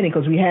the beginning,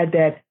 because we had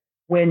that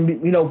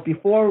when,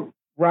 before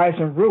Rise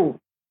and Root,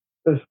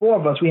 there's 4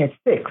 of us, we had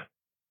 6.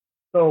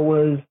 So it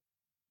was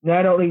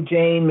not only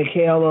Jane,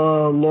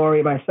 Michaela,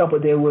 Lorrie, myself,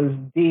 but there was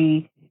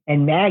Dee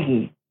and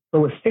Maggie. So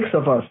it was 6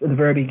 of us at the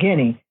very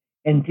beginning.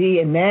 And Dee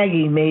and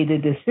Maggie made the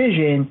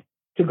decision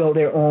to go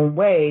their own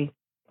way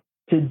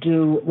to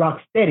do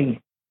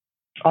Rocksteady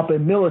up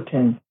in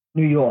Milton,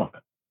 New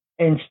York.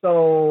 And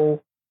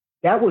so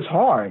that was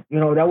hard.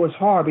 That was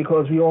hard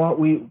because we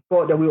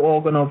thought that we were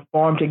all going to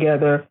farm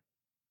together.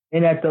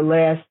 And at the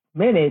last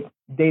minute,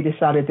 they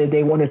decided that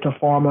they wanted to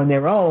farm on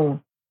their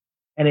own.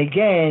 And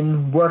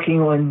again, working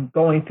on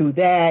going through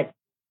that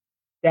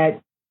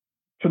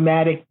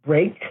traumatic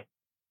break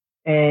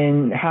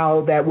and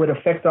how that would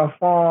affect our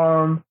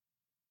farm.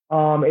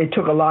 It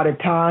took a lot of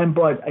time,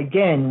 but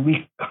again,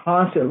 we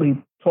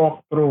constantly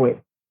talked through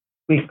it.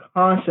 We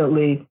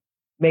constantly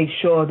made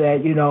sure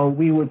that,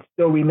 we would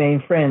still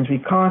remain friends. We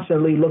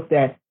constantly looked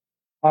at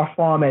our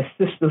farm as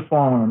sister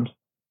farms,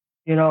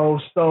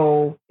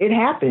 so it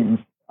happens.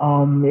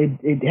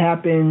 It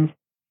happens,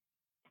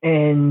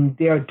 and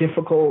there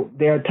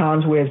are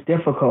times where it's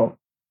difficult,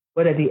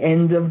 but at the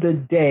end of the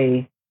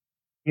day,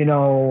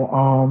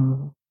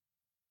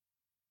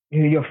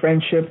 your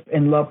friendship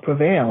and love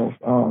prevails.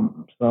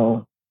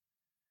 So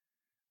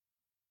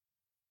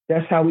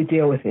that's how we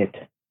deal with it.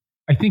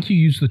 I think you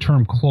used the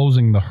term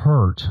closing the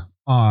hurt.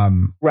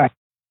 Right.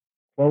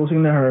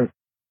 Closing the hurt.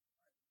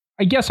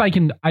 I guess I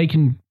can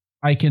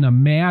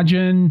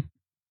imagine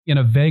in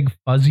a vague,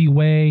 fuzzy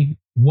way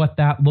what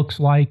that looks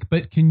like.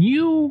 But can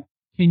you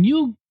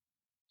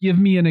give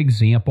me an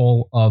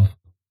example of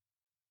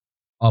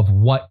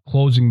what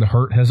closing the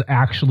hurt has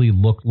actually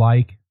looked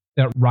like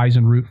at Rise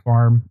and Root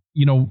Farm?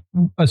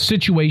 A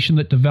situation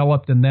that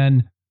developed and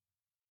then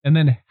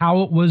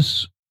how it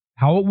was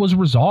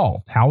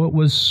resolved, how it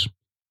was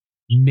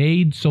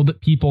made so that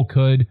people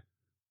could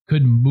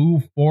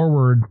move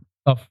forward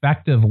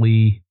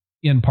effectively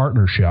in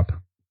partnership.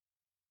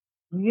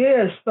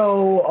 Yeah.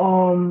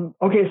 So,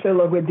 so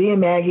look, with Dee and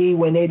Maggie,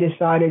 when they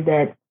decided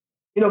that,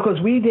 because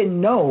we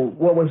didn't know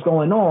what was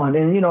going on.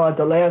 And, at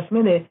the last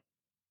minute,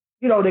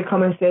 they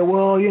come and say,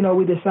 well,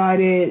 we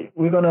decided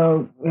we're going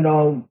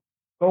to,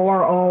 go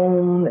our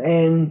own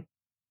and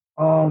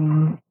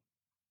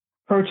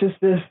purchase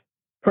this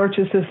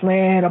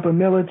land up in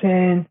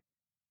Milton.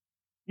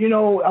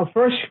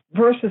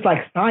 First is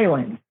like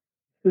silence.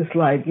 It's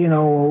like, we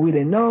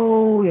didn't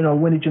know,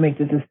 when did you make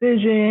the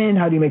decision?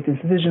 How do you make the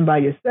decision by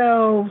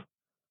yourself?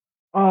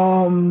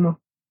 But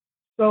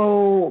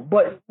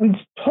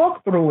we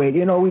talked through it,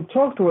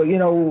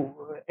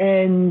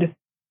 and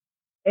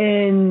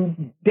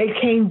they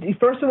came,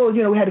 first of all,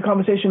 we had a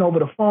conversation over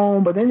the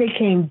phone, but then they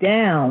came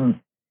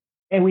down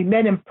and we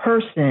met in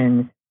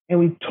person and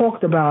we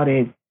talked about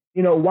it.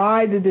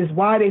 Why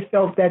they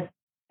felt that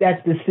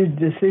this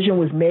decision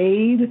was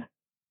made,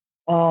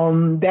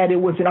 that it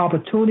was an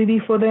opportunity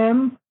for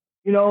them.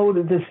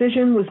 The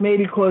decision was made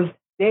because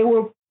they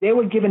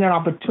were given an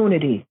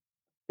opportunity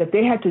that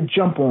they had to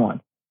jump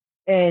on.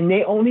 And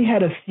they only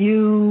had a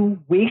few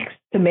weeks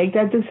to make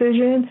that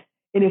decision.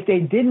 And if they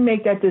didn't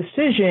make that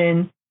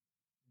decision,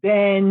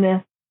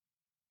 then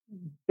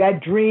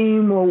that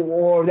dream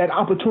or that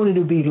opportunity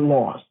would be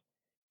lost.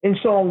 And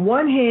so on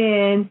one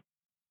hand,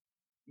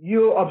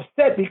 you're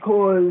upset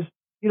because,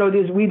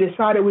 we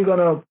decided we're going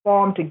to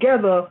farm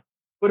together.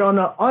 But on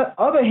the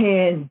other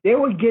hand, they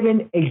were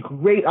given a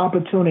great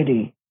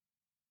opportunity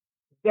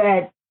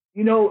that,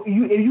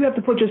 you have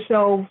to put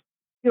yourself,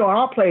 in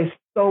our place.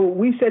 So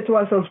we said to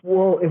ourselves,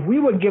 well, if we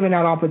were given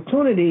that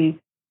opportunity,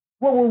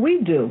 what will we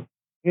do?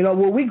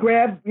 Will we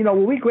grab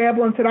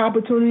onto the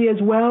opportunity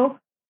as well?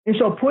 And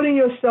so putting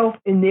yourself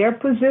in their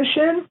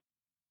position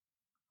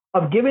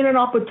of giving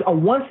a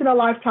once in a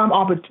lifetime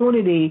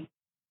opportunity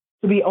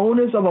to be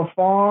owners of a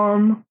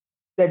farm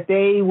that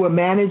they were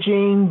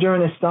managing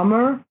during the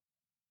summer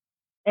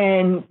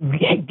and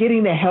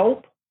getting the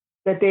help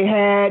that they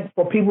had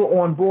for people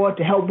on board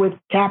to help with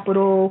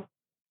capital,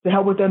 to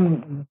help with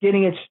them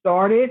getting it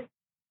started.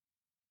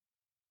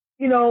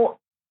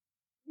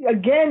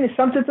 Again, it's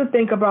something to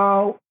think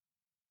about.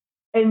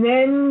 And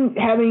then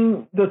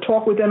having the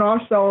talk within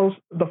ourselves,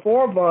 the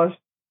four of us,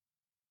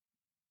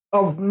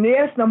 of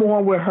yes, number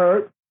one, we're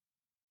hurt.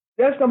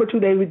 Yes, number two,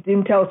 they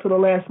didn't tell us to the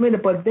last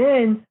minute. But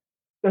then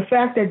the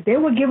fact that they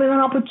were given an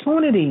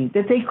opportunity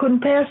that they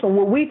couldn't pass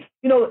on.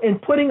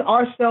 And putting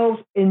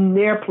ourselves in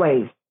their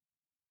place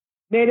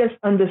made us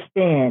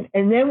understand.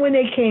 And then when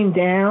they came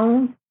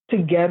down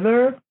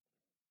together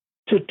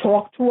to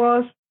talk to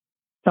us,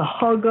 to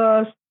hug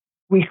us,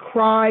 we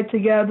cried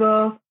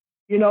together,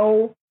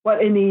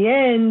 but in the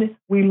end,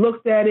 we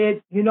looked at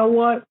it,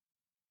 what?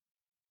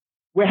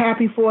 We're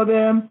happy for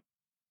them.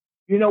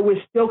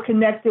 We're still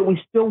connected.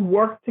 We still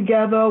work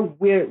together.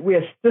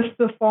 We're a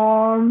sister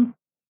farm.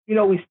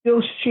 We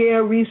still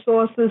share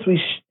resources.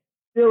 We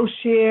still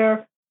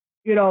share,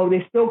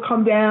 they still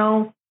come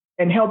down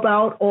and help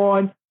out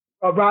on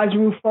Rise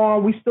Roof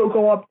Farm. We still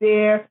go up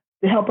there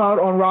to help out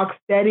on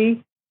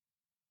Rocksteady.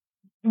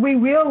 We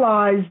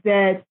realized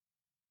that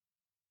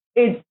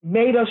it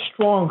made us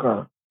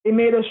stronger. It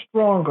made us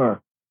stronger.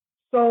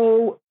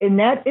 So in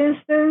that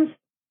instance,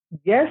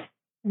 yes,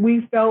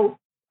 we felt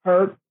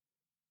hurt.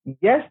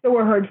 Yes, there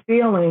were hurt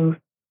feelings,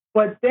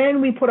 but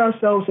then we put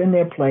ourselves in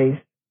their place.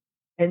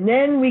 And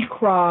then we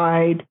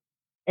cried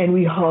and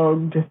we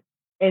hugged.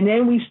 And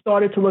then we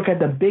started to look at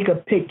the bigger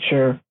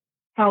picture,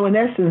 how in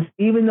essence,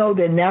 even though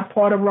they're not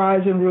part of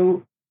Rise and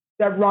Root,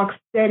 that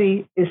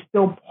Rocksteady is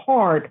still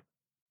part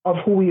of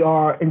who we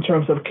are in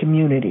terms of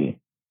community,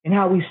 and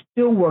how we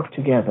still work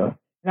together,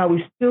 and how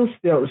we still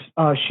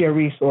share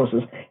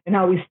resources, and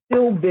how we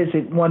still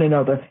visit one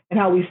another, and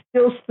how we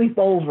still sleep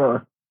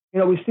over.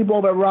 We sleep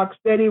over at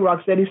Rocksteady.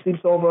 Rocksteady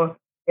sleeps over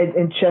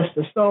in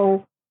Chester.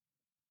 So,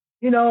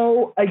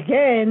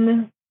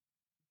 again,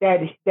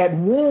 that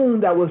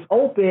wound that was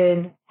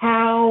open,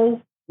 how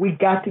we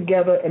got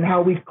together and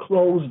how we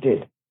closed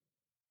it.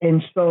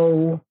 And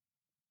so,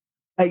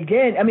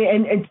 again, and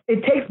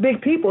it takes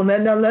big people.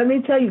 Now, let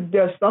me tell you,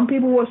 there are some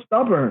people who are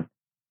stubborn.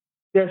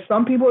 There's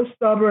some people who are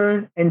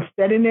stubborn and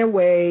set in their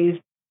ways,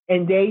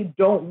 and they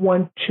don't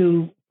want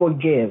to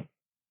forgive.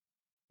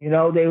 They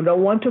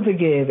don't want to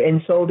forgive,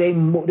 and so they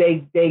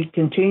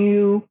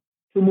continue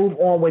to move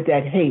on with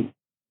that hate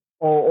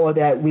or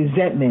that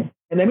resentment.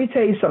 And let me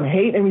tell you something: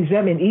 hate and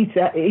resentment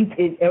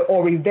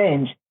or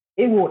revenge.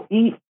 It will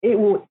eat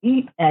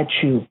at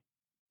you.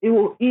 It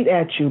will eat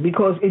at you,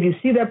 because if you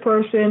see that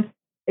person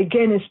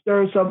again, it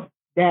stirs up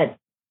that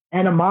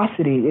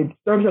animosity. It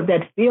stirs up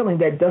that feeling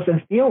that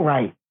doesn't feel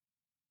right.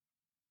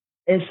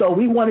 And so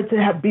we wanted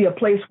to be a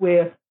place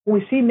where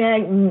when we see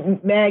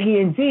Maggie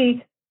and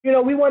Dee,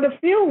 we want to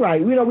feel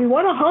right. We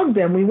want to hug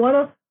them. We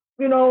want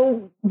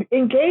to,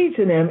 engage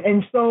in them.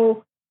 And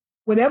so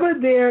whenever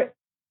they're,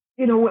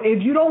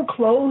 if you don't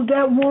close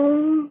that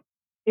wound,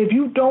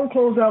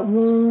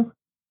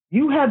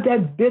 you have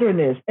that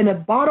bitterness. And the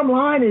bottom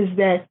line is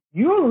that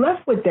you're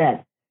left with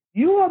that.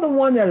 You are the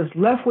one that is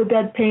left with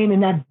that pain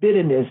and that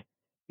bitterness.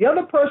 The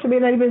other person may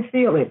not even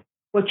feel it,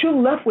 but you're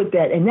left with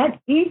that. And that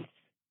eats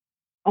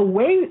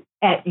away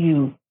at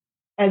you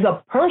as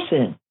a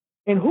person.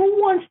 And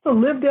who wants to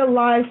live their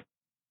life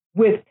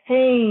with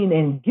pain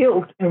and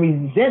guilt and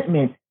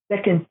resentment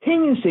that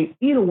continues to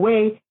eat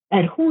away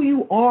at who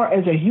you are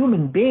as a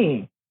human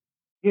being?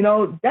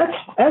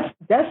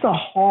 That's a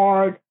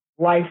hard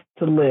life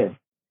to live.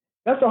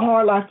 That's a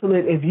hard life to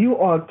live if you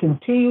are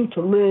continue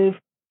to live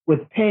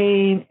with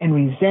pain and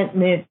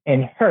resentment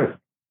and hurt.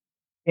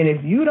 And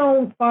if you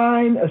don't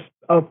find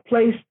a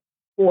place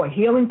for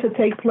healing to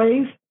take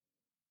place,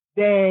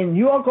 then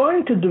you are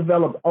going to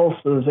develop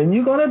ulcers and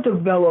you're going to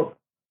develop.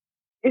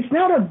 It's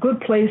not a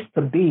good place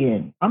to be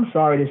in. I'm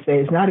sorry to say,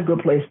 it's not a good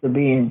place to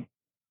be in,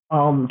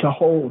 to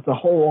hold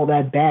all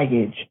that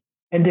baggage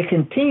and to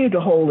continue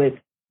to hold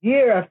it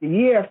year after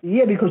year after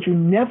year, because you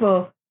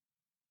never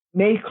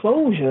made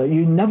closure.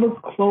 You never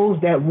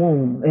closed that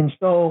wound. And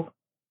so,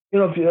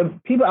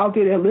 if people out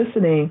there that are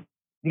listening,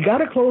 you got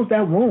to close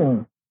that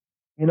wound,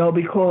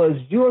 because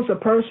you as a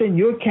person,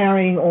 you're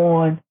carrying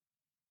on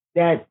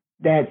that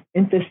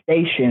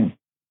infestation,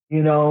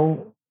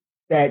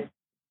 that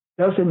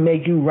doesn't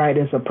make you right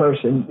as a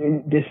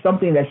person. There's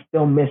something that's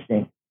still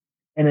missing.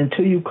 And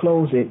until you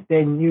close it,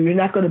 then you're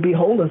not going to be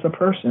whole as a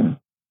person.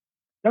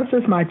 That's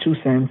just my 2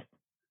 cents.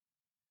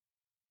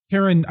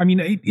 Karen, I mean,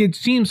 it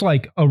seems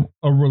like a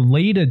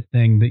related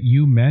thing that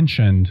you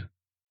mentioned,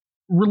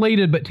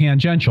 related but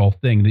tangential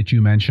thing that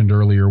you mentioned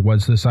earlier,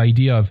 was this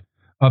idea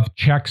of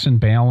checks and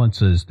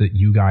balances that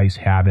you guys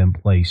have in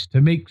place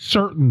to make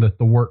certain that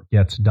the work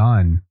gets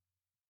done.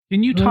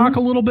 Can you talk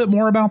a little bit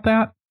more about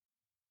that?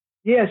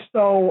 Yes.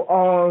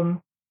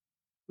 So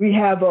we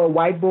have a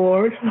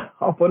whiteboard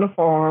up on the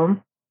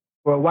farm.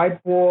 For a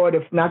whiteboard,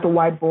 if not the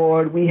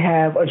whiteboard, we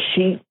have a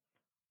sheet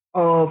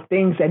of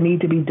things that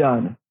need to be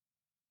done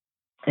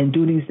and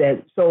duties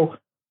that. So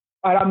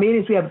at our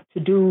meetings, we have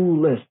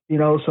to-do lists,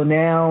 So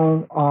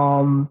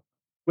now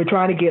we're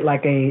trying to get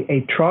like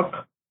a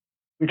truck.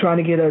 We're trying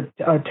to get a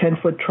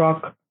 10-foot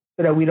truck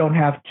so that we don't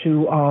have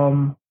to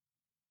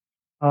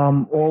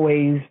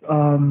always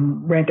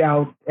rent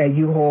out at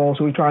U-Haul.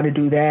 So we're trying to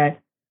do that.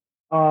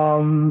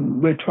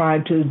 We're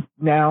trying to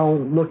now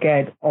look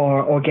at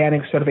our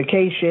organic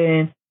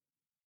certification.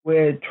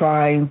 We're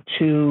trying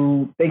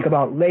to think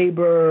about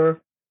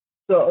labor.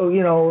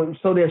 So,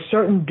 so there's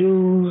certain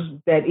dues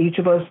that each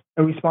of us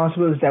are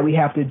responsible that we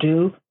have to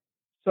do.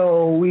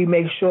 So we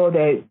make sure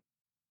that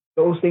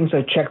those things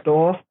are checked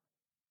off.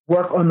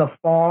 Work on the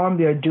farm,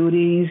 there are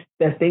duties,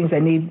 there's things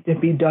that need to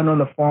be done on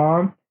the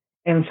farm.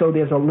 And so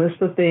there's a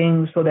list of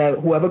things so that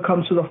whoever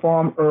comes to the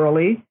farm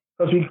early,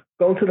 because we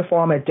go to the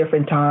farm at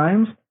different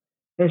times.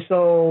 And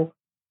so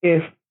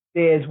if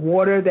there's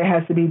water that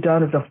has to be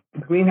done, if the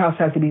greenhouse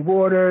has to be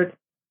watered,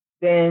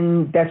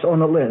 then that's on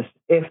the list.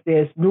 If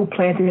there's new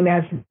planting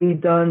that has to be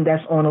done,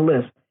 that's on the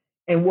list.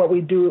 And what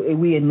we do is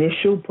we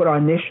put our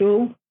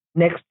initial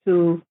next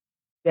to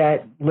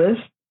that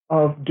list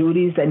of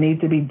duties that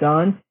need to be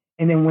done.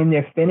 And then when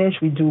they're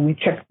finished, we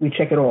check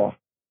it off.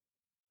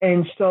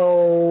 And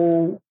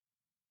so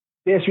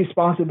there's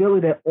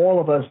responsibility that all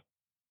of us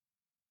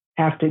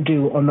have to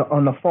do on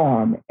the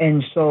farm.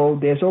 And so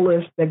there's a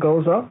list that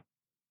goes up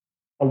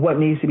of what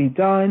needs to be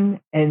done.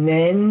 And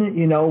then,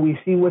 we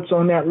see what's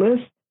on that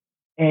list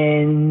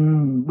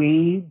and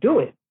we do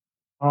it.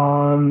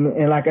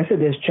 And like I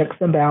said, there's checks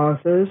and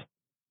balances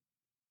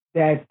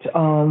that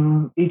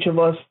each of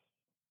us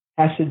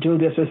has to do.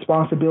 This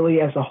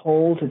responsibility as a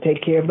whole to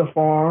take care of the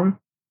farm.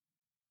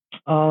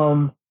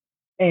 And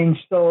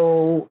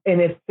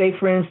if, say,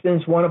 for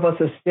instance, one of us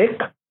is sick,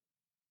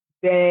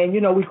 then,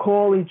 we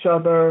call each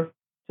other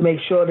to make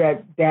sure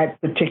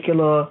that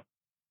particular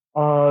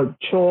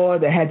chore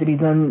that had to be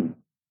done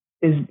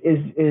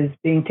is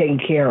being taken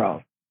care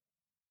of.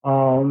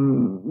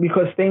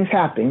 Because things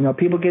happen,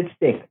 people get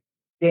sick.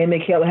 Dan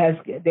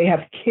Michaela they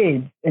have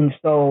kids. And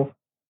so,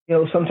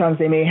 sometimes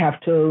they may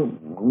have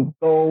to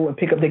go and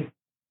pick up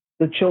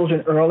the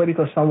children early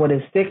because someone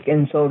is sick.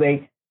 And so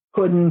they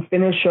couldn't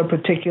finish a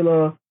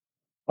particular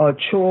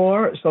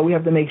chore. So we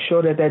have to make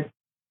sure that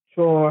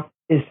chore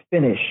is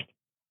finished.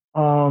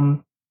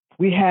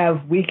 We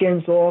have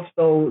weekends off.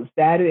 So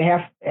Saturday,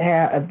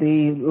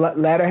 the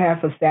latter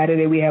half of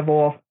Saturday we have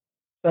off.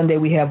 Sunday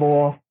we have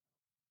off.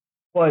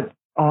 But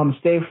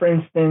say, for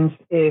instance,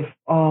 if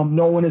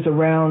no one is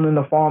around in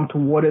the farm to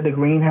water the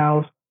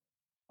greenhouse,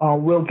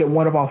 we'll get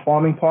one of our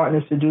farming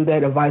partners to do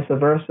that, or vice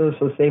versa.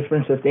 So say, for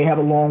instance, if they have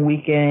a long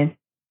weekend,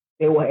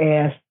 they will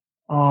ask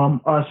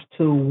us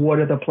to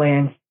water the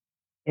plants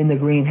in the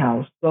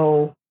greenhouse.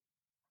 So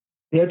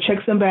there are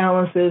checks and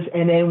balances.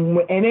 And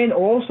then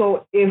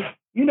also, if,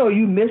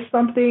 you miss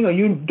something or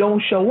you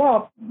don't show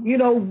up,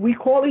 we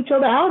call each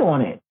other out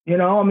on it.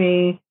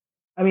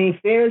 I mean,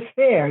 fair is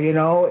fair.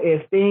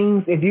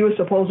 If you were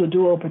supposed to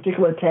do a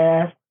particular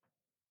task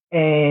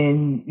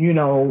and, you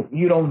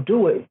don't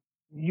do it,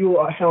 you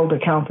are held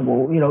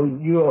accountable.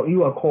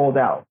 You are called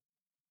out.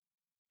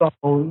 So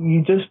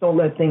you just don't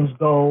let things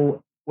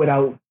go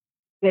without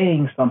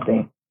saying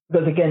something.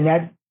 Because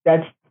again,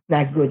 that's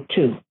not good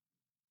too,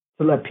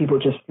 to let people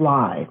just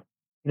fly.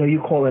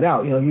 You call it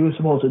out. You were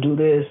supposed to do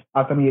this.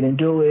 How come you didn't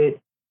do it?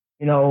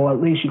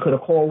 At least you could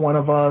have called one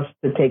of us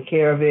to take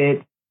care of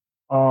it.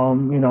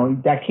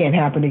 That can't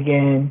happen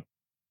again.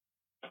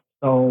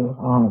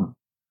 So,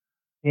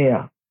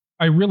 yeah.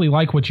 I really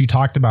like what you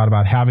talked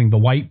about having the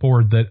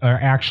whiteboard that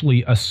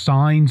actually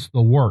assigns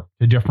the work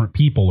to different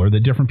people, or that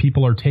different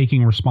people are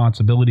taking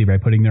responsibility by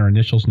putting their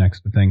initials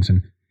next to things.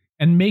 And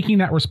and making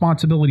that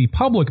responsibility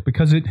public,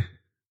 because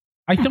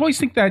I always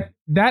think that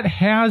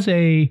has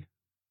it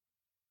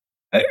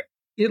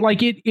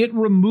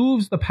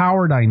removes the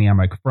power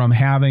dynamic from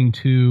having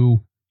to,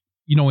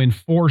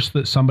 enforce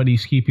that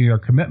somebody's keeping their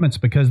commitments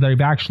because they've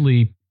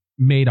actually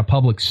made a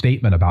public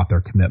statement about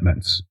their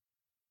commitments.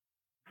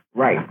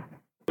 Right.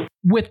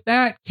 With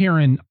that,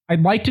 Karen,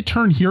 I'd like to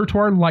turn here to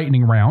our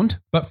lightning round,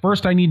 but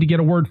first I need to get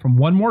a word from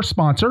one more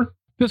sponsor.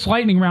 This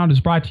lightning round is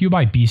brought to you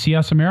by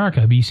BCS America.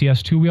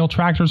 BCS two-wheel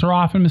tractors are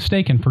often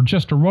mistaken for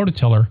just a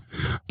rototiller,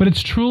 but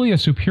it's truly a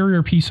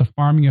superior piece of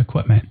farming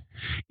equipment.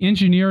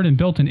 Engineered and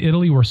built in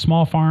Italy, where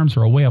small farms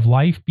are a way of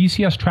life,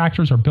 BCS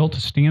tractors are built to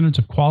standards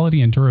of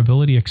quality and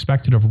durability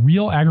expected of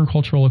real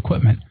agricultural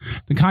equipment,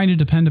 the kind of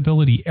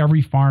dependability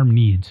every farm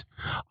needs.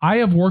 I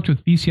have worked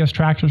with BCS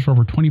tractors for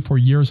over 24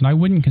 years, and I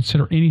wouldn't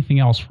consider anything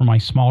else for my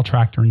small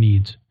tractor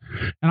needs.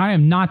 And I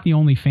am not the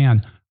only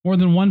fan. More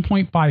than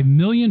 1.5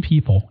 million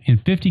people in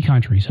 50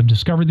 countries have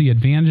discovered the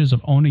advantages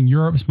of owning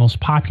Europe's most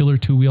popular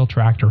two-wheel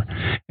tractor.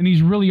 And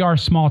these really are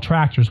small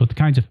tractors with the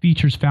kinds of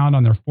features found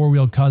on their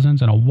four-wheeled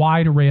cousins and a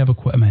wide array of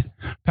equipment.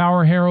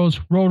 Power harrows,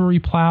 rotary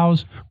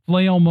plows,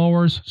 flail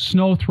mowers,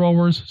 snow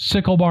throwers,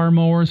 sickle bar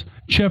mowers,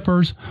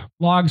 chippers,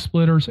 log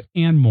splitters,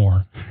 and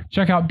more.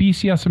 Check out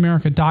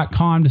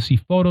bcsamerica.com to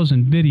see photos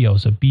and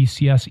videos of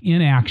BCS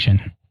in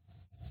action.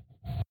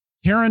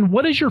 Karen,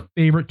 what is your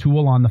favorite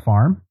tool on the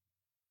farm?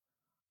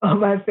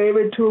 My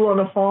favorite tool on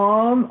the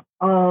farm,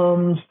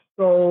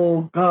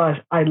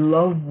 I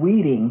love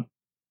weeding.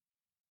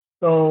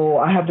 So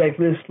I have like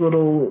this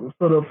little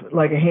sort of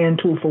like a hand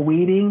tool for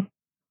weeding.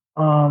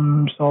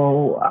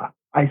 So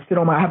I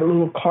have a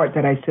little cart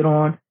that I sit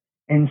on,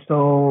 and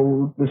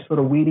so this sort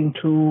of weeding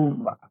tool,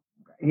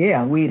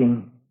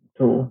 weeding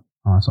tool.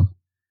 Awesome.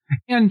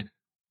 And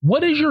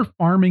what is your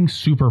farming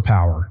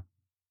superpower?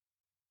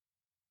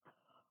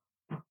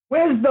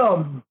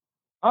 Wisdom.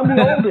 I'm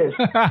the oldest.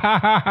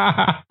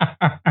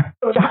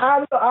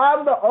 I'm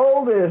the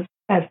oldest.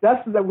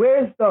 That's the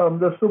wisdom,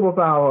 the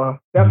superpower.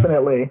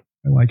 Definitely.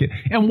 I like it.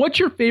 And what's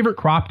your favorite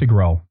crop to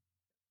grow?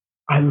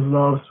 I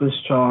love Swiss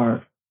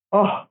chard.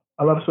 Oh,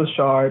 I love Swiss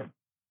chard.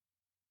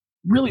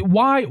 Really?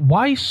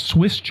 Why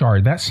Swiss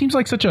chard? That seems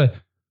like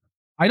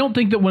I don't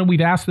think that when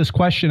we've asked this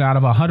question out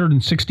of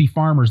 160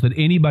 farmers that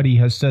anybody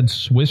has said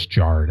Swiss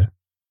chard.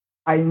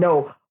 I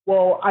know.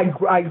 Well,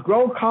 I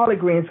grow collard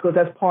greens because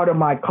that's part of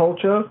my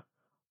culture.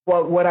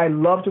 But what I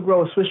love to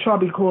grow is Swiss chard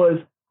because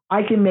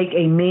I can make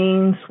a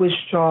mean Swiss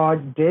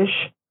chard dish.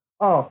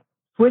 Oh,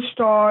 Swiss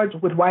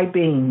chard with white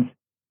beans.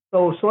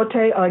 So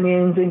saute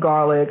onions and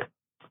garlic,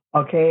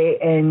 okay,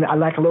 and I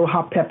like a little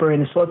hot pepper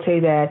and saute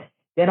that.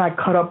 Then I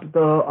cut up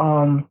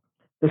the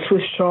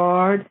Swiss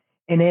chard,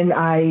 and then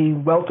I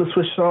welt the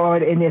Swiss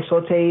chard and then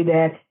saute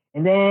that.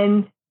 And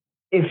then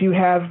if you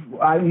have,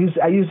 I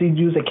usually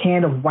use a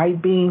can of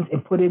white beans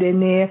and put it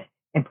in there.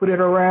 And put it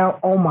around.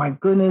 Oh my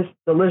goodness,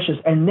 delicious.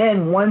 And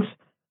then once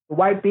the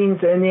white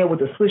beans are in there with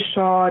the Swiss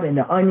chard and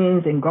the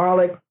onions and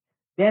garlic,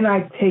 then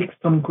I take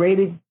some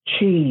grated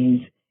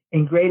cheese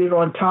and grate it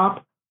on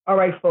top. All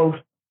right, folks,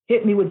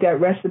 hit me with that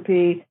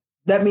recipe.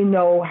 Let me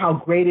know how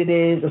great it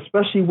is,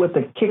 especially with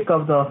the kick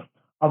of the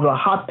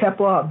hot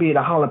pepper, be it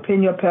a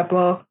jalapeno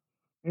pepper,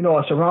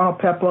 a serrano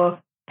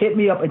pepper. Hit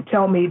me up and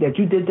tell me that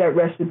you did that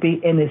recipe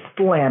and it's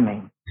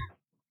slamming.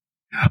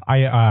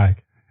 I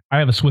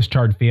have a Swiss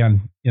chard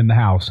fan in the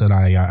house, and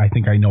I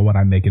think I know what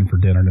I'm making for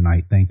dinner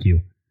tonight. Thank you.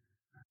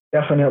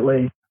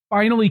 Definitely.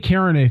 Finally,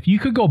 Karen, if you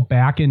could go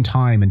back in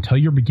time and tell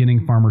your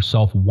beginning farmer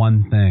self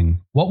one thing,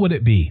 what would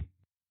it be?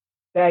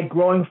 That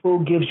growing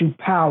food gives you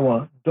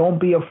power. Don't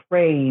be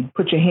afraid.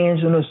 Put your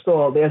hands in the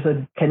soil. There's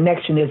a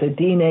connection. There's a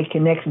DNA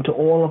connection to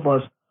all of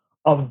us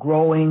of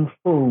growing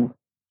food.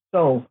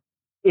 So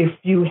if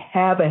you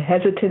have a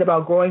hesitant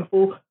about growing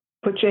food,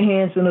 put your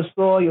hands in the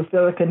soil. You'll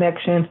feel the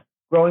connection.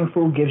 Growing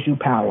food gives you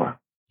power.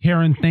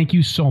 Karen, thank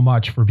you so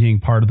much for being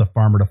part of the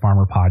Farmer to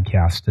Farmer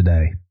podcast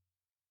today.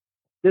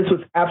 This was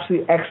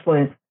absolutely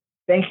excellent.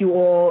 Thank you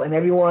all and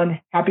everyone.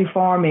 Happy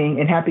farming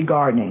and happy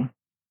gardening.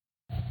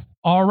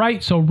 All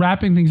right, so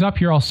wrapping things up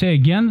here, I'll say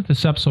again that this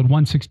is episode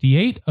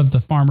 168 of the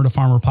Farmer to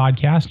Farmer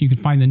podcast. You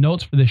can find the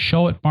notes for this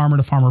show at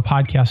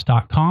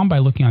farmertofarmerpodcast.com by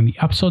looking on the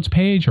episodes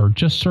page or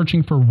just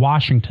searching for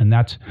Washington.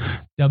 That's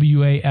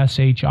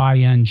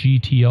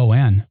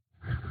WASHINGTON.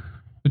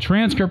 The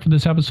transcript for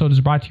this episode is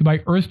brought to you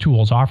by Earth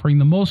Tools, offering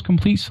the most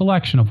complete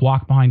selection of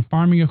walk-behind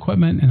farming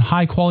equipment and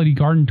high-quality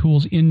garden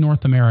tools in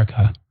North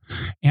America.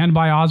 And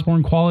by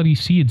Osborne Quality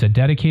Seeds, a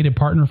dedicated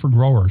partner for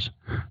growers.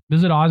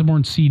 Visit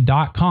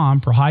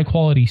osborneseed.com for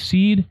high-quality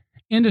seed,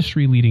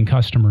 industry-leading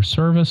customer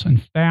service,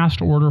 and fast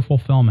order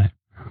fulfillment.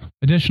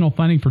 Additional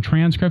funding for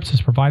transcripts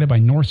is provided by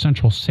North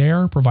Central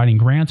SARE, providing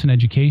grants and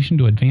education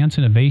to advance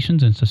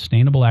innovations in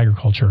sustainable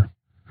agriculture.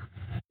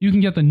 You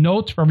can get the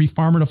notes for every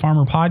Farmer to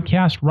Farmer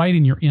podcast right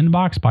in your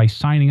inbox by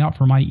signing up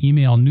for my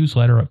email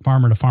newsletter at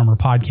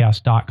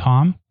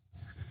farmertofarmerpodcast.com.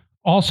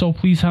 Also,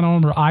 please head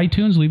on over to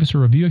iTunes, leave us a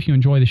review if you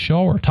enjoy the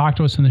show, or talk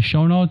to us in the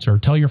show notes, or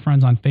tell your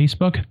friends on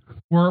Facebook.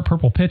 We're at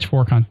Purple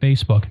Pitchfork on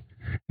Facebook.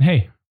 And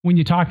hey, When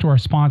you talk to our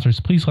sponsors,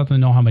 please let them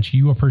know how much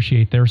you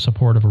appreciate their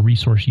support of a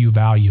resource you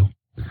value.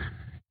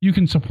 You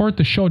can support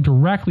the show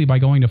directly by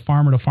going to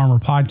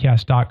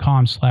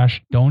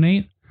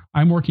farmertofarmerpodcast.com/donate.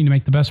 I'm working to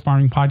make the best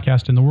farming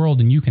podcast in the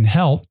world, and you can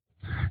help.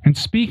 And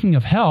speaking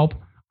of help,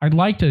 I'd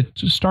like to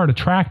start a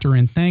tractor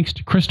in thanks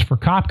to Christopher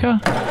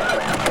Kopka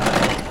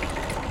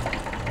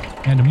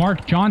and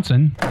Mark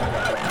Johnson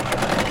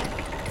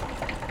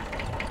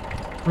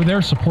for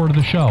their support of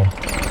the show.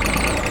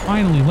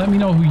 Finally, let me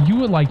know who you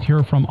would like to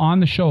hear from on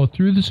the show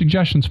through the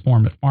suggestions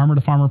form at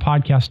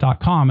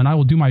farmertofarmerpodcast.com, and I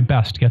will do my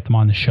best to get them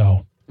on the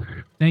show.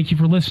 Thank you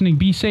for listening.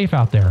 Be safe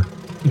out there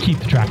and keep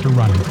the tractor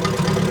running.